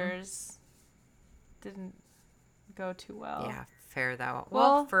 Actors didn't go too well. Yeah, fair that.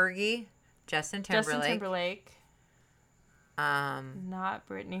 Well, Fergie, Justin Timberlake. Not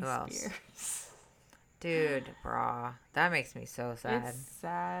Britney Spears. Dude, brah, that makes me so sad. It's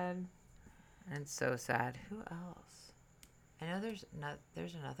sad. It's so sad. Who else? I know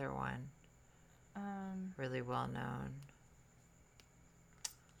there's another one. Really well known.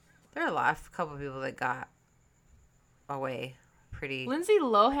 There are a couple of people that got away. Lindsay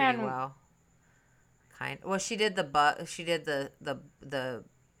Lohan. Pretty well. Well, she did the bug. She did the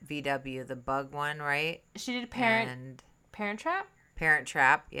VW, the bug one, right? She did Parent Trap. Parent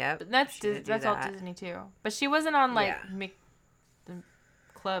Trap. Yep. That's all Disney too. But she wasn't on like the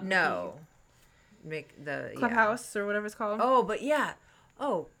club. No. The Clubhouse or whatever it's called. Oh, but yeah.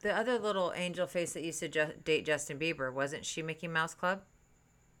 Oh, the other little angel face that used to date Justin Bieber, wasn't she Mickey Mouse Club?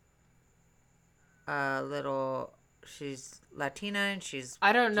 She's Latina and she's.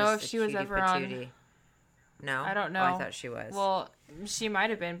 I don't know if she was ever on. No, I don't know. Oh, I thought she was. Well, she might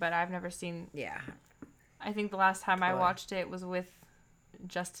have been, but I've never seen. Yeah. I think the last time I watched it was with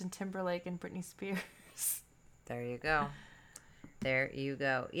Justin Timberlake and Britney Spears. There you go.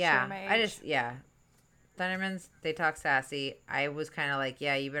 Yeah, Thundermans, they talk sassy. I was kind of like,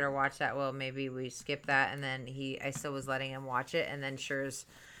 yeah, you better watch that. Well, maybe we skip that, and then I still was letting him watch it, and then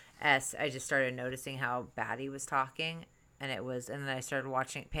I just started noticing how bad he was talking, and then I started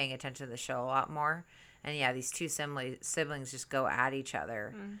paying attention to the show a lot more, and yeah, these two siblings just go at each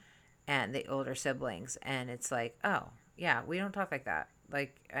other, and the older siblings, and it's like, oh yeah, we don't talk like that.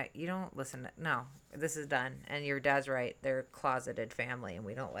 Like you don't listen. No, this is done, and your dad's right. They're a closeted family, and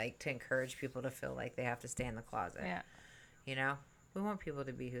we don't like to encourage people to feel like they have to stay in the closet. Yeah, you know, we want people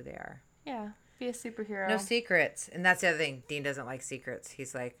to be who they are. Yeah, be a superhero. No secrets, and that's the other thing. Dean doesn't like secrets.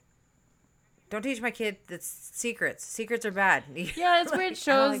 He's like, don't teach my kid that secrets. Secrets are bad. Yeah, it's weird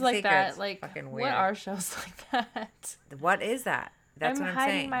shows like that. Like, fucking weird. What are shows like that? What is that? That's what I'm saying.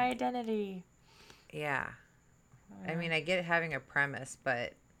 I'm hiding my identity. Yeah. I mean, I get having a premise,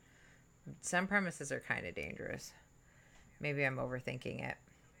 but some premises are kind of dangerous. Maybe I'm overthinking it.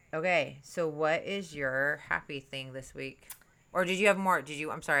 Okay, so what is your happy thing this week? Or did you have more?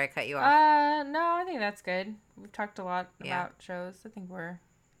 I'm sorry, I cut you off. No, I think that's good. We've talked a lot about shows. I think we're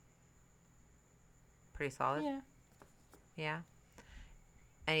pretty solid. Yeah. Yeah.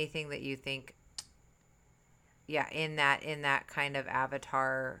 Anything that you think in that kind of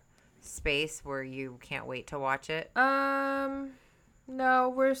Avatar space where you can't wait to watch it?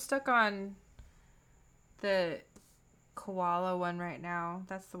 No, we're stuck on the koala one right now.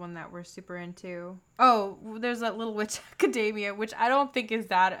 That's the one that we're super into. Oh, there's that Little Witch Academia, which I don't think is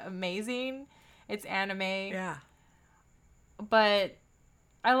that amazing. It's anime. Yeah. But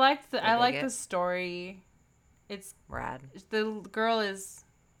I like the story. It's rad. The girl is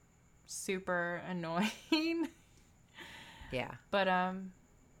super annoying. Yeah. But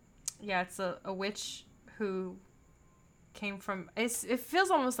yeah, it's a witch who came from. It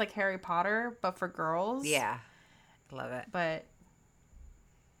feels almost like Harry Potter, but for girls. Yeah, love it. But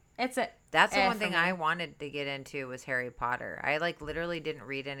that's the one thing I wanted to get into was Harry Potter. I literally didn't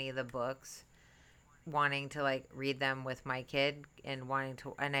read any of the books, wanting to read them with my kid and we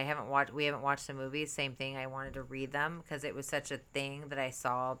haven't watched the movies. Same thing. I wanted to read them because it was such a thing that I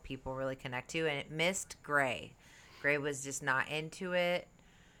saw people really connect to, and it missed Gray. Gray was just not into it.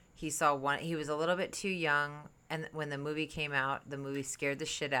 He was a little bit too young, and when the movie came out, the movie scared the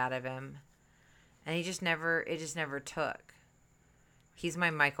shit out of him, and it just never took. He's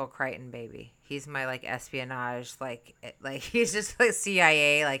my Michael Crichton baby. He's my like espionage, like he's just like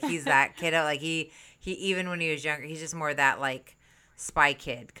CIA, like he's that kiddo. Like he even when he was younger, he's just more that like spy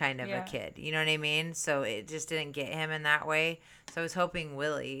kid kind of a kid. You know what I mean? So it just didn't get him in that way. So I was hoping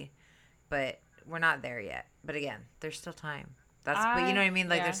Willie, but we're not there yet. But again, there's still time. But you know what I mean?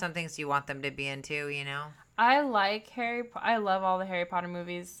 Like there's some things you want them to be into, you know? I like I love all the Harry Potter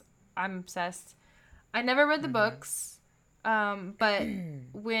movies. I'm obsessed. I never read the books. But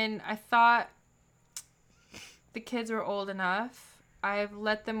when I thought the kids were old enough, I've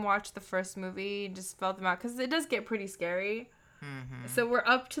let them watch the first movie, just felt them out, because it does get pretty scary. Mm-hmm. So we're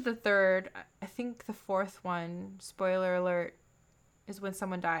up to the third. I think the fourth one, spoiler alert, is when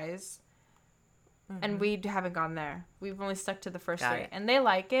someone dies. Mm-hmm. And we haven't gone there. We've only stuck to the first three. And they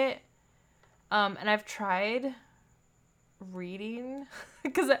like it. And I've tried reading,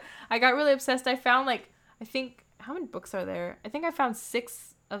 because I got really obsessed. I found, like, I think... How many books are there? I think I found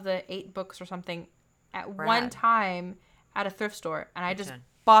 6 of the 8 books or something at one time at a thrift store. And I just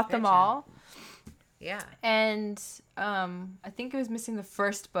bought them all. Yeah. And I think it was missing the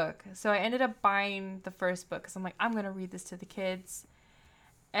first book. So I ended up buying the first book because I'm like, I'm going to read this to the kids.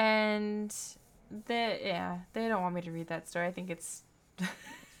 And they don't want me to read that story. I think it's,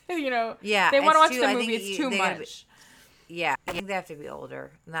 you know, they want to watch the movie. It's too much. I think they have to be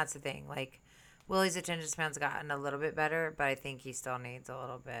older. And that's the thing. Like, Willie's attention span's gotten a little bit better, but I think he still needs a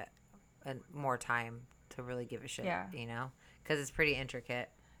little bit and more time to really give a shit, you know? Because it's pretty intricate.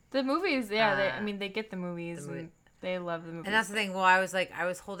 The movies, they get the movies and they love the movies. And that's the thing. Well, I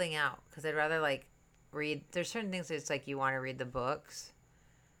was holding out because I'd rather, like, read. There's certain things that's like you want to read the books.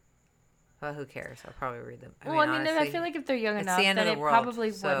 Well, who cares? I'll probably read them. Honestly, I feel like if they're young enough, then it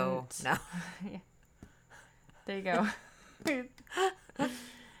probably wouldn't. No. There you go.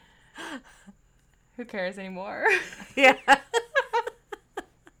 Who cares anymore? Yeah.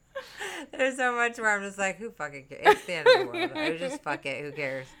 There's so much where I'm just like, who fucking cares? It's the end of the world. I just fuck it. Who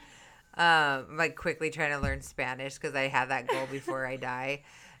cares? I'm like quickly trying to learn Spanish because I have that goal before I die.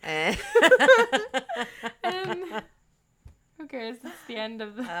 And who cares? It's the end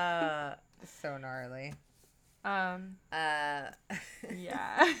of the. So gnarly. Yeah.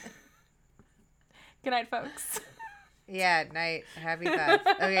 Good night, folks. Yeah, night. Happy thoughts.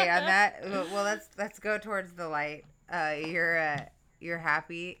 Okay, on that. Well, let's go towards the light. Your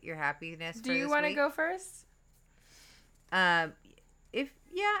happiness. Do you want to go first? For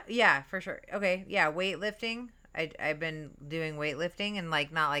sure. Okay, yeah, weightlifting. I've been doing weightlifting and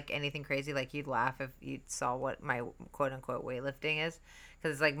like not like anything crazy. Like you'd laugh if you saw what my quote unquote weightlifting is,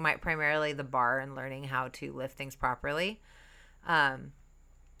 because it's like primarily the bar and learning how to lift things properly.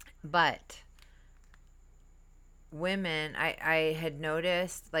 But women, I had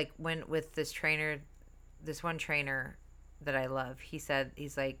noticed like when with this one trainer that I love, he's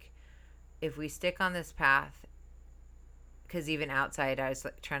like, if we stick on this path, because even outside I was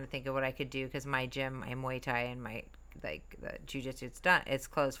like trying to think of what I could do, because my gym, my Muay Thai and my like the jiu-jitsu, it's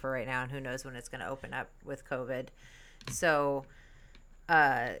closed for right now, and who knows when it's going to open up with COVID. So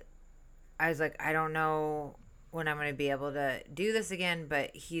I was like, I don't know when I'm going to be able to do this again,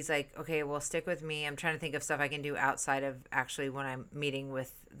 but he's like, okay, well, stick with me. I'm trying to think of stuff I can do outside of actually when I'm meeting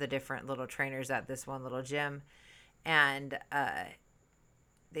with the different little trainers at this one little gym. And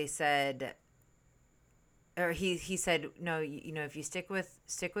they said, or he said, no, you know, if you stick with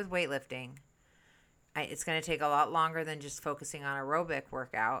weightlifting, it's going to take a lot longer than just focusing on an aerobic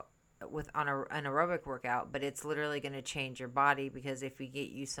workout, but it's literally going to change your body, because if we get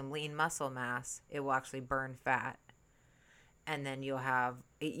you some lean muscle mass, it will actually burn fat, and then you have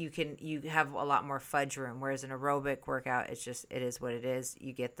a lot more fudge room. Whereas an aerobic workout, it is what it is.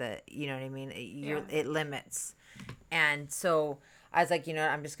 You get you know what I mean? It limits. And so I was like, you know,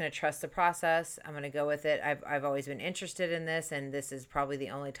 I'm just going to trust the process. I'm going to go with it. I've always been interested in this, and this is probably the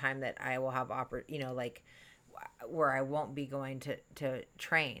only time that I will have like where I won't be going to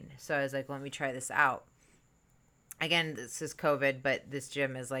train. So I was like, let me try this out. Again, this is COVID, but this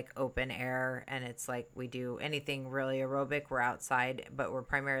gym is like open air, and it's like we do anything really aerobic. We're outside, but we're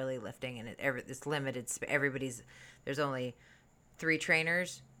primarily lifting, and it's limited. There's only 3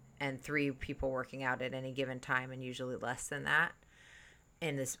 trainers and 3 people working out at any given time, and usually less than that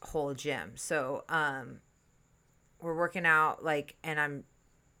in this whole gym. So we're working out, like, and I'm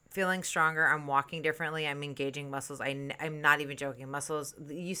feeling stronger. I'm walking differently. I'm engaging muscles. I'm not even joking. Muscles,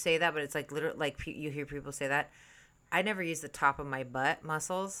 you say that, but it's like literally, like you hear people say that. I never use the top of my butt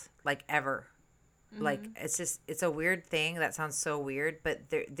muscles, like, ever. Mm-hmm. Like, it's a weird thing. That sounds so weird, but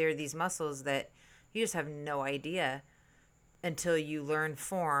they're these muscles that you just have no idea. until you learn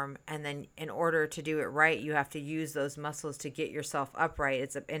form, and then in order to do it right, you have to use those muscles to get yourself upright.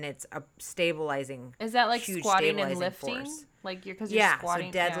 It's a stabilizing. Is that like huge squatting and stabilizing lifting? force. Like you're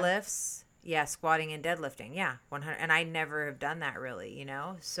squatting. So deadlifts, squatting and deadlifting, 100. And I never have done that really,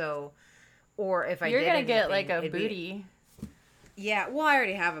 So, or if you're gonna get anything, like a booty. Yeah, well, I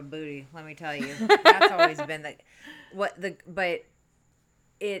already have a booty. Let me tell you, that's always been but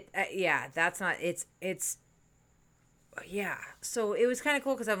it, that's not. It's. Yeah, so it was kind of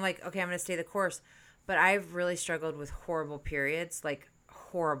cool because I'm like, okay, I'm gonna stay the course, but I've really struggled with horrible periods, like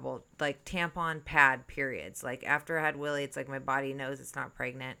horrible, like tampon pad periods. Like after I had Willie, it's like my body knows it's not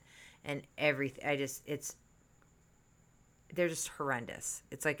pregnant, and everything. They're just horrendous.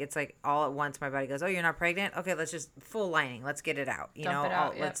 It's like all at once my body goes, oh, you're not pregnant? Okay, let's just full lining. Let's get it out.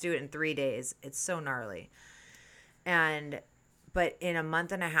 Let's do it in 3 days. It's so gnarly. But in a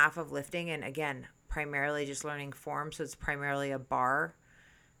month and a half of lifting, and again, primarily just learning form, so it's primarily a bar,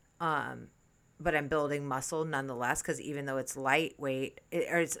 but I'm building muscle nonetheless, because even though it's lightweight,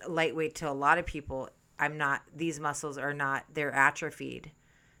 it's lightweight to a lot of people, these muscles are not, they're atrophied,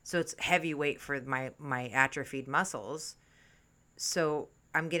 so it's heavyweight for my atrophied muscles. So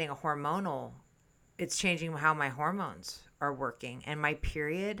I'm getting it's changing how my hormones are working, and my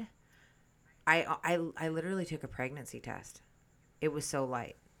period, I literally took a pregnancy test. It was so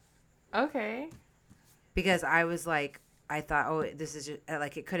light. Okay. Because I was like, I thought, oh, this is just,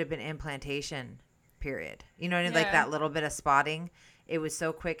 like, it could have been implantation, period. You know what I mean? Like that little bit of spotting. It was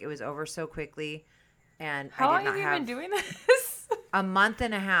so quick. It was over so quickly. And how I long did not have you have been doing this? a month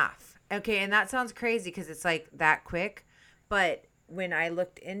and a half. Okay, and that sounds crazy because it's like that quick. But when I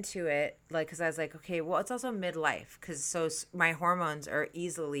looked into it, like, because I was like, okay, well, it's also midlife, because so my hormones are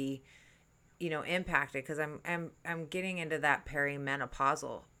easily, impacted, because I'm getting into that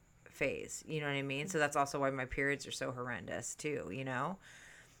perimenopausal phase, you know what I mean? So that's also why my periods are so horrendous too,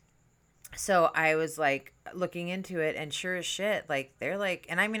 So I was like looking into it, and sure as shit, like they're like,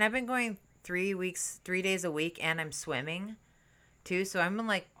 and I mean, I've been going 3 days a week, and I'm swimming too. So I'm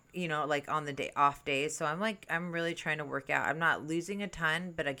like, like on the off days. So I'm really trying to work out. I'm not losing a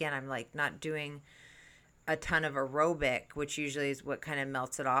ton, but again, I'm like not doing a ton of aerobic, which usually is what kind of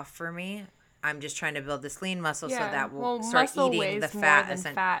melts it off for me. I'm just trying to build this lean muscle so that we'll start eating the fat. More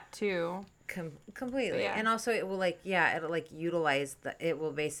than fat too. Completely. And also it will it'll like utilize it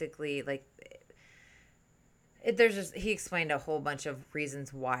will basically like, he explained a whole bunch of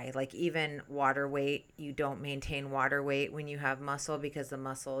reasons why, like even water weight, you don't maintain water weight when you have muscle, because the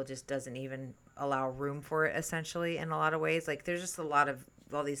muscle just doesn't even allow room for it, essentially, in a lot of ways. Like there's just a lot of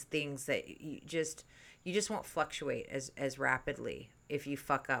all these things that you just won't fluctuate as rapidly if you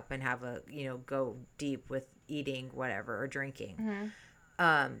fuck up and have go deep with eating whatever or drinking.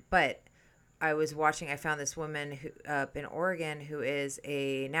 Mm-hmm. But I found this woman up in Oregon who is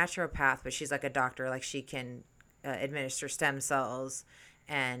a naturopath, but she's like a doctor. Like she can administer stem cells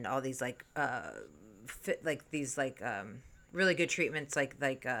and all these really good treatments.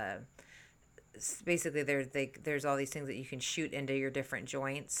 Basically there's all these things that you can shoot into your different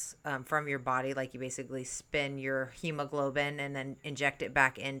joints from your body. Like you basically spin your hemoglobin and then inject it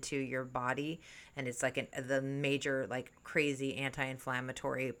back into your body, and it's like the major like crazy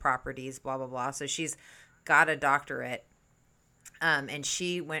anti-inflammatory properties, blah blah blah. So she's got a doctorate, and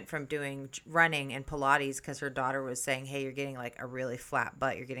she went from doing running and Pilates because her daughter was saying, hey, you're getting like a really flat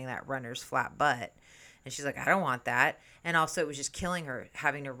butt, you're getting that runner's flat butt. And she's like, I don't want that. And also it was just killing her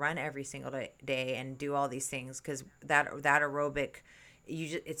having to run every single day and do all these things, because that aerobic,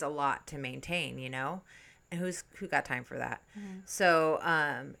 it's a lot to maintain, and who got time for that? Mm-hmm.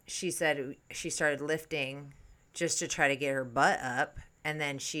 So she said she started lifting just to try to get her butt up. And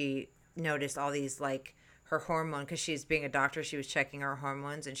then she noticed all these, like, her hormone, because she's being a doctor, she was checking her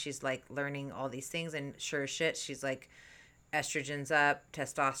hormones, and she's like learning all these things. And sure as shit, she's like, estrogen's up,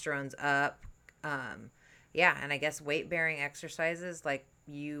 testosterone's up. And I guess weight-bearing exercises, like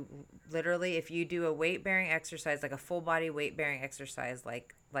you literally, if you do a weight-bearing exercise, like a full body weight-bearing exercise,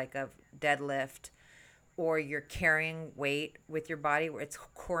 like a deadlift, or you're carrying weight with your body, where it's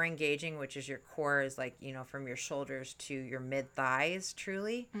core engaging, which is your core is like, from your shoulders to your mid thighs,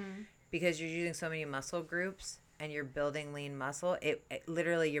 truly, because you're using so many muscle groups and you're building lean muscle. It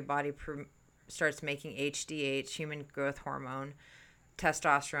literally, your body starts making HGH, human growth hormone,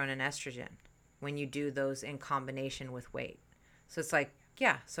 testosterone, and estrogen when you do those in combination with weight. So it's like,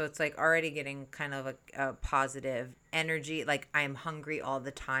 so it's like already getting kind of a positive energy. Like I'm hungry all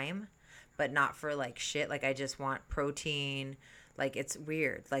the time, but not for like shit. Like I just want protein. Like it's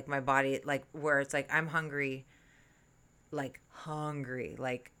weird. Like my body, like where it's like I'm hungry, like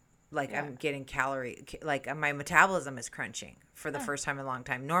Like I'm getting like my metabolism is crunching for the first time in a long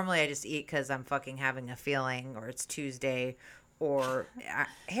time. Normally I just eat because I'm fucking having a feeling, or it's Tuesday, or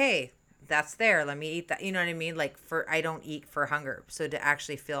hey, that's there. Let me eat that. You know what I mean? Like I don't eat for hunger. So to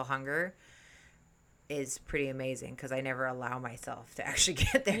actually feel hunger is pretty amazing because I never allow myself to actually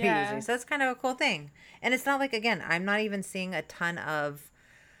get there usually. So that's kind of a cool thing. And it's not like, again, I'm not even seeing a ton of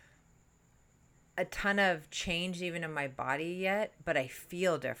change even in my body yet, but I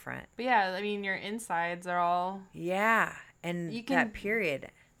feel different. But yeah, I mean, your insides are all... Yeah. And that period.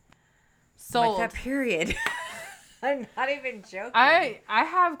 Sold. Like that period. I'm not even joking. I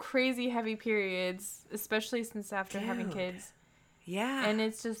have crazy heavy periods, especially since after having kids. Yeah. And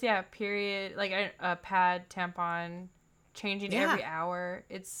it's just, period, like a pad, tampon, changing every hour.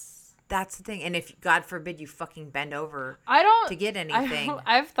 That's the thing. And if, God forbid, you fucking bend over to get anything.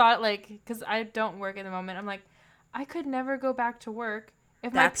 I've thought, like, because I don't work at the moment, I'm like, I could never go back to work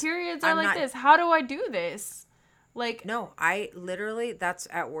if my periods are like this. How do I do this? Like, no, I literally, that's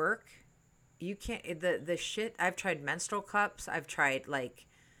at work. You can't, the shit, I've tried menstrual cups. I've tried, like,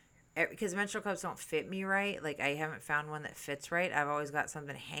 because menstrual cups don't fit me right. Like, I haven't found one that fits right. I've always got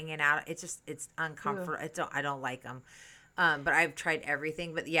something hanging out. It's uncomfortable. I don't like them. But I've tried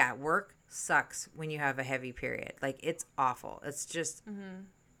everything. But yeah, work sucks when you have a heavy period. Like, it's awful. It's just,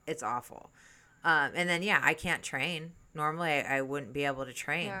 it's awful. And then, yeah, I can't train. Normally, I wouldn't be able to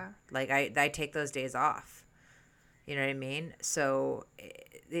train. Yeah. Like, I take those days off. You know what I mean? So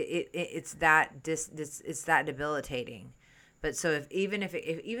it's that it's that debilitating. But so even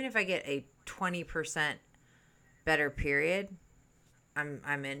if I get a 20% better period,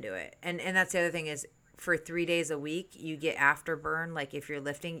 I'm into it. And that's the other thing is, for 3 days a week, you get afterburn. Like if you're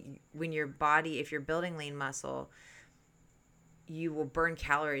lifting, if you're building lean muscle, you will burn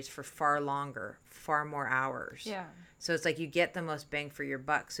calories for far longer, far more hours. Yeah. So it's like you get the most bang for your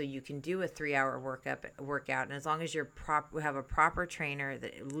buck. So you can do a 3-hour workout, and as long as we have a proper trainer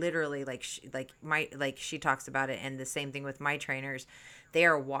that literally, like she talks about it, and the same thing with my trainers, they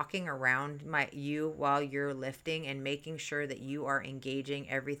are walking around you while you're lifting and making sure that you are engaging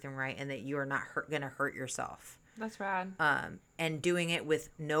everything right and that you are not going to hurt yourself. That's rad. And doing it with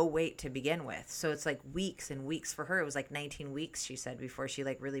no weight to begin with. So it's like weeks and weeks for her. It was like 19 weeks, she said, before she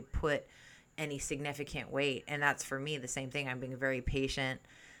like really put any significant weight. And that's for me the same thing. I'm being very patient,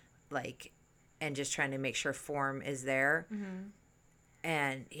 like, and just trying to make sure form is there. Mm-hmm.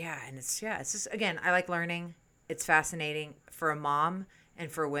 And it's just, again, I like learning. It's fascinating for a mom and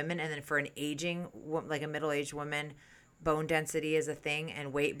for women, and then for an aging, like a middle-aged woman. Bone density is a thing,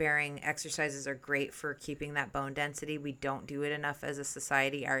 and weight-bearing exercises are great for keeping that bone density. We don't do it enough as a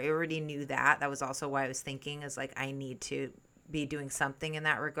society. I already knew that. That was also why I was thinking is like I need to be doing something in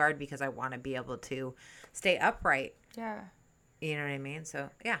that regard because I want to be able to stay upright. Yeah. You know what I mean? So,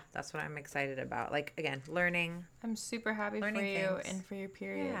 yeah, that's what I'm excited about. Like, again, learning. I'm super happy for you and for your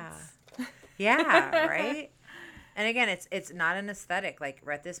periods. Yeah. Yeah, right? And again, it's not an aesthetic. Like,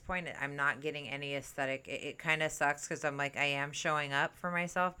 at this point, I'm not getting any aesthetic. It kind of sucks because I'm like, I am showing up for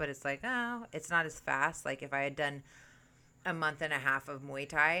myself, but it's like, oh, it's not as fast. Like, if I had done a month and a half of Muay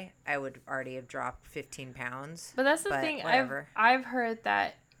Thai, I would already have dropped 15 pounds. But that's the thing. Whatever. I've heard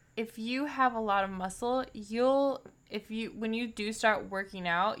that if you have a lot of muscle, when you do start working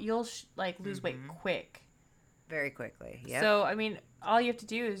out, you'll lose weight quick. Very quickly. Yeah. So, I mean, all you have to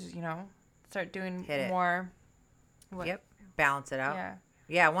do is, start doing more. Yep. Balance it out. Yeah.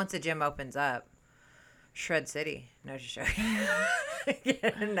 Yeah. Once the gym opens up, Shred City. No, just joking.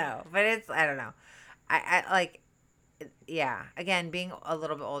 No, but I don't know. I like, yeah. Again, being a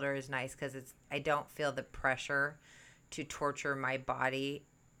little bit older is nice because I don't feel the pressure to torture my body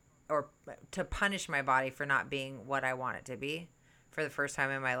or to punish my body for not being what I want it to be for the first time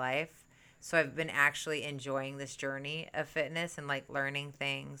in my life. So I've been actually enjoying this journey of fitness and like learning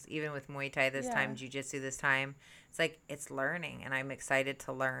things, even with Muay Thai this time, Jiu-Jitsu this time. It's like, it's learning and I'm excited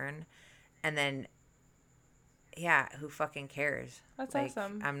to learn. And then, yeah, who fucking cares? That's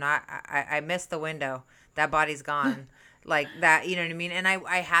awesome. I missed the window. That body's gone. Like that, you know what I mean? And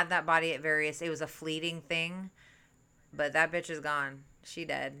I had that body at it was a fleeting thing, but that bitch is gone. She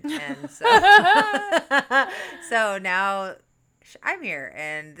dead. And so, so now I'm here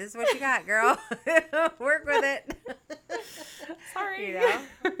and this is what you got, girl. Work with it. Sorry.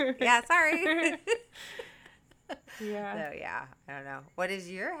 Yeah, sorry. Yeah. So yeah, I don't know. What is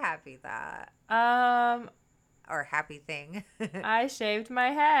your happy thought? Or happy thing? I shaved my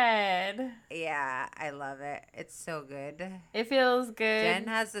head. Yeah, I love it. It's so good. It feels good. Jen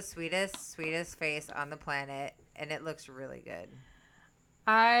has the sweetest face on the planet, and it looks really good.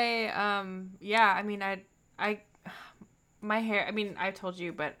 I my hair, I mean, I told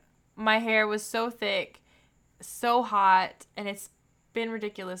you, but my hair was so thick, so hot, and it's been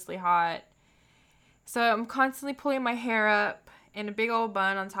ridiculously hot. So I'm constantly pulling my hair up in a big old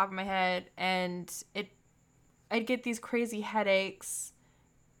bun on top of my head, and I'd get these crazy headaches,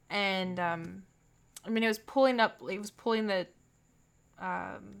 and I mean, it was pulling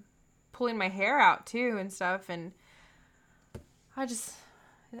pulling my hair out too and stuff, and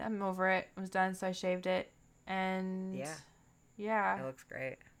I'm over it. I was done, so I shaved it, and yeah. It looks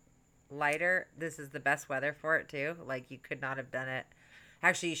great. Lighter. This is the best weather for it too. Like, you could not have done it.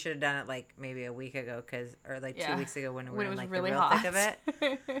 Actually, you should have done it like maybe a week ago, or 2 weeks ago when we were in like really the real thick of it.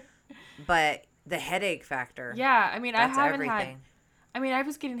 But the headache factor. Yeah, I mean, that's everything. I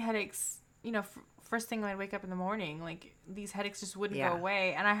was getting headaches, first thing when I'd wake up in the morning. Like, these headaches just wouldn't go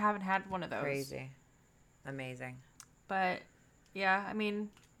away, and I haven't had one of those. Crazy. Amazing. But, yeah, I mean,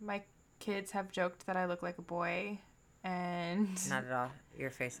 my kids have joked that I look like a boy, and... Not at all. Your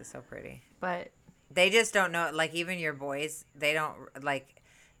face is so pretty. But... They just don't know, like, even your boys, they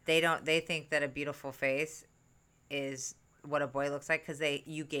think that a beautiful face is what a boy looks like, because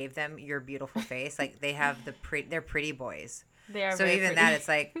you gave them your beautiful face. Like, they have they're pretty boys. They are. So very even pretty. that, it's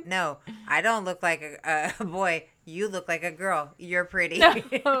like, no, I don't look like a boy. You look like a girl. You're pretty. No,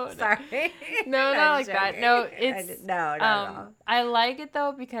 Sorry. No, not like that. No, it's not at all. I like it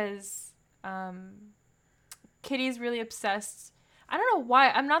though because Kitty's really obsessed. I don't know why.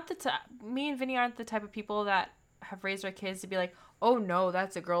 I'm not me and Vinny aren't the type of people that have raised our kids to be like, oh no,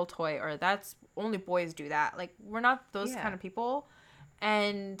 that's a girl toy, or that's only boys do that. Like, we're not those kind of people.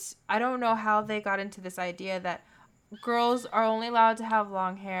 And I don't know how they got into this idea that girls are only allowed to have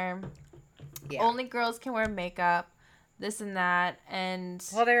long hair. Yeah. Only girls can wear makeup, this and that. And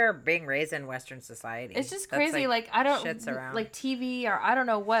well, they're being raised in Western society. It's just crazy. Like I don't like TV or I don't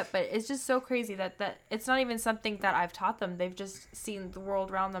know what, but it's just so crazy that it's not even something that I've taught them. They've just seen the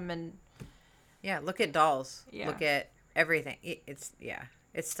world around them. And yeah, look at dolls. Yeah. Look at everything. It's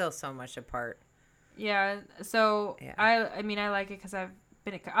still so much apart. Yeah. So I mean, I like it because I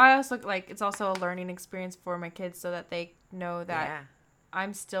also like it's also a learning experience for my kids so that they know that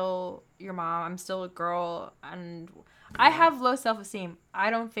I'm still your mom. I'm still a girl, and I have low self-esteem. I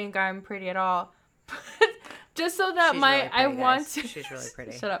don't think I'm pretty at all. Just so that She's really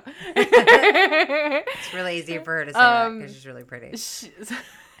pretty. Shut up. It's really easy for her to say that because she's really pretty.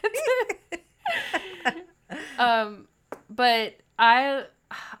 But I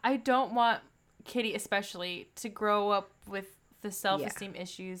don't want Kitty especially to grow up with the self-esteem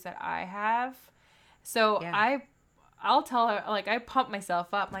issues that I have. So I'll tell her, like, I pump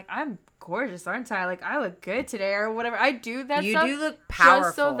myself up. Like, I'm gorgeous, aren't I? Like, I look good today or whatever. I do that stuff. You do look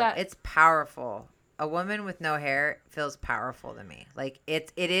powerful. It's powerful. A woman with no hair feels powerful to me. Like,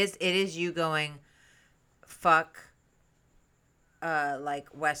 it is you going, fuck, like,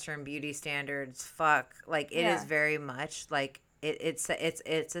 Western beauty standards. Fuck. Like, it is very much, like, it's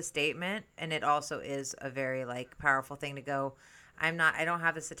a statement, and it also is a very, like, powerful thing to go, I don't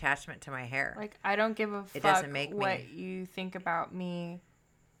have this attachment to my hair. Like, I don't give a fuck what you think about me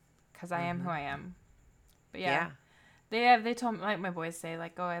because I am who I am. But they told me, like, my boys say,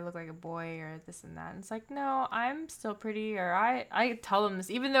 like, oh, I look like a boy or this and that. And it's like, no, I'm still pretty. Or I tell them this,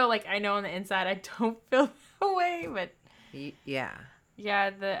 even though, like, I know on the inside I don't feel that way. But yeah.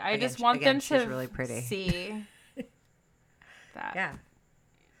 Yeah, I just want them to really pretty. see that. Yeah.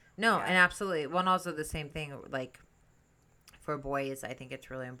 No, and absolutely. Well, and also the same thing, like, for boys, I think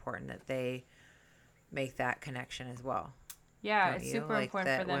it's really important that they make that connection as well. Yeah, it's super important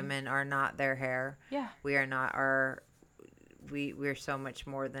that for them. Women are not their hair. Yeah. We are not we're so much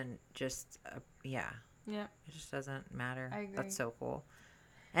more than just Yeah. It just doesn't matter. I agree. That's so cool.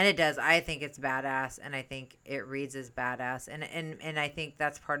 And it does. I think it's badass, and I think it reads as badass. And I think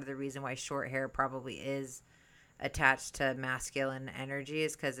that's part of the reason why short hair probably is attached to masculine energy,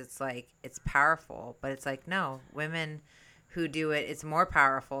 is because it's like, it's powerful, but it's like, no, women who do it, it's more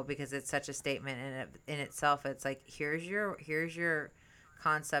powerful because it's such a statement in itself. It's like, here's your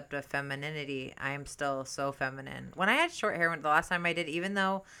concept of femininity. I am still so feminine. When I had short hair, the last time I did, even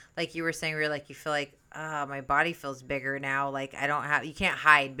though, like you were saying, we were like, you feel like, my body feels bigger now. Like, you can't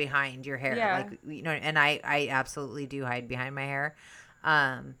hide behind your hair. Yeah. Like, you know, and I absolutely do hide behind my hair.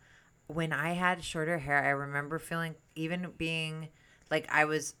 When I had shorter hair, I remember feeling, even being like, I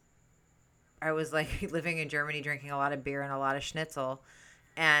was like living in Germany, drinking a lot of beer and a lot of schnitzel,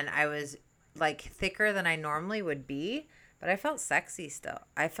 and I was like thicker than I normally would be, but I felt sexy still.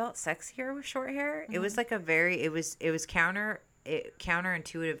 I felt sexier with short hair. Mm-hmm. It was like it was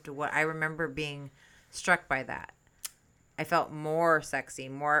counterintuitive to what I remember being struck by that. I felt more sexy,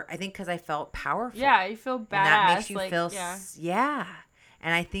 I think because I felt powerful. Yeah, you feel badass. And that makes you like, feel, yeah.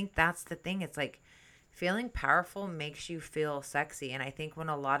 And I think that's the thing. It's like feeling powerful makes you feel sexy. And I think when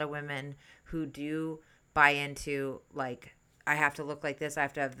a lot of women who do buy into like, I have to look like this, I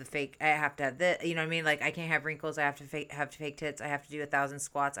have to have the fake, I have to have this, you know what I mean? Like I can't have wrinkles, I have to have fake tits, I have to do 1,000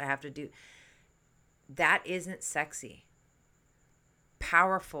 squats, I have to do, that isn't sexy.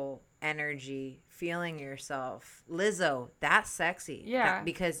 Powerful energy, feeling yourself. Lizzo, that's sexy. Yeah.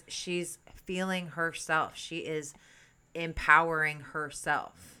 Because she's feeling herself. She is empowering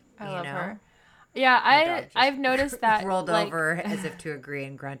herself. I love her. Yeah, I've noticed that. Rolled over as if to agree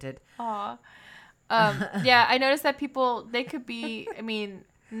and grunted. Aw. Yeah, I noticed that people, they could be, I mean,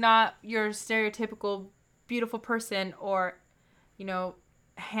 not your stereotypical beautiful person or, you know,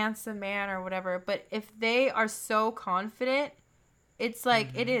 handsome man or whatever, but if they are so confident, it's like,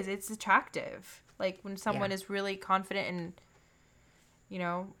 it's attractive. Like when someone is really confident in, you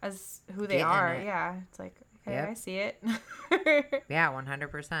know, as who they are. Yeah. It's like, okay, I see it. Yeah,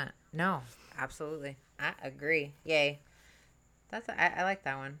 100%. No, absolutely. I agree. Yay. I like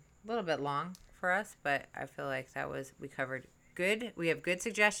that one. A little bit long for us, but I feel like we covered good. We have good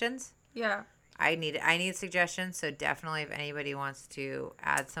suggestions. Yeah. I need suggestions, so definitely if anybody wants to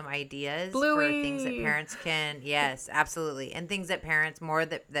add some ideas Bluey. For things that parents can, yes, absolutely, and things that parents more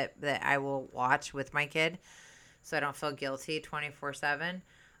that I will watch with my kid, so I don't feel guilty 24/7.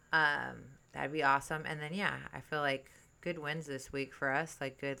 That'd be awesome. And then I feel like good wins this week for us,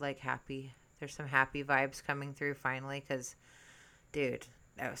 like good, like happy. There's some happy vibes coming through finally, because, dude,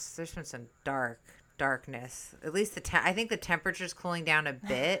 there's been some darkness. At least I think the temperature's cooling down a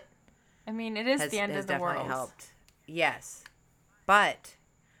bit. I mean, it is the end of the world. Definitely helped. Yes. But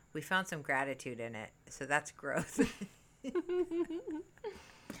we found some gratitude in it. So that's growth.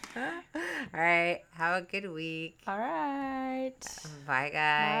 All right. Have a good week. All right. Bye,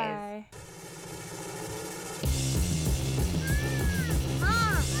 guys. Bye.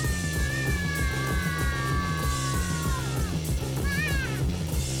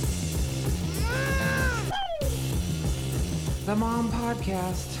 The Mom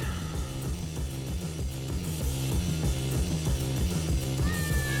Podcast.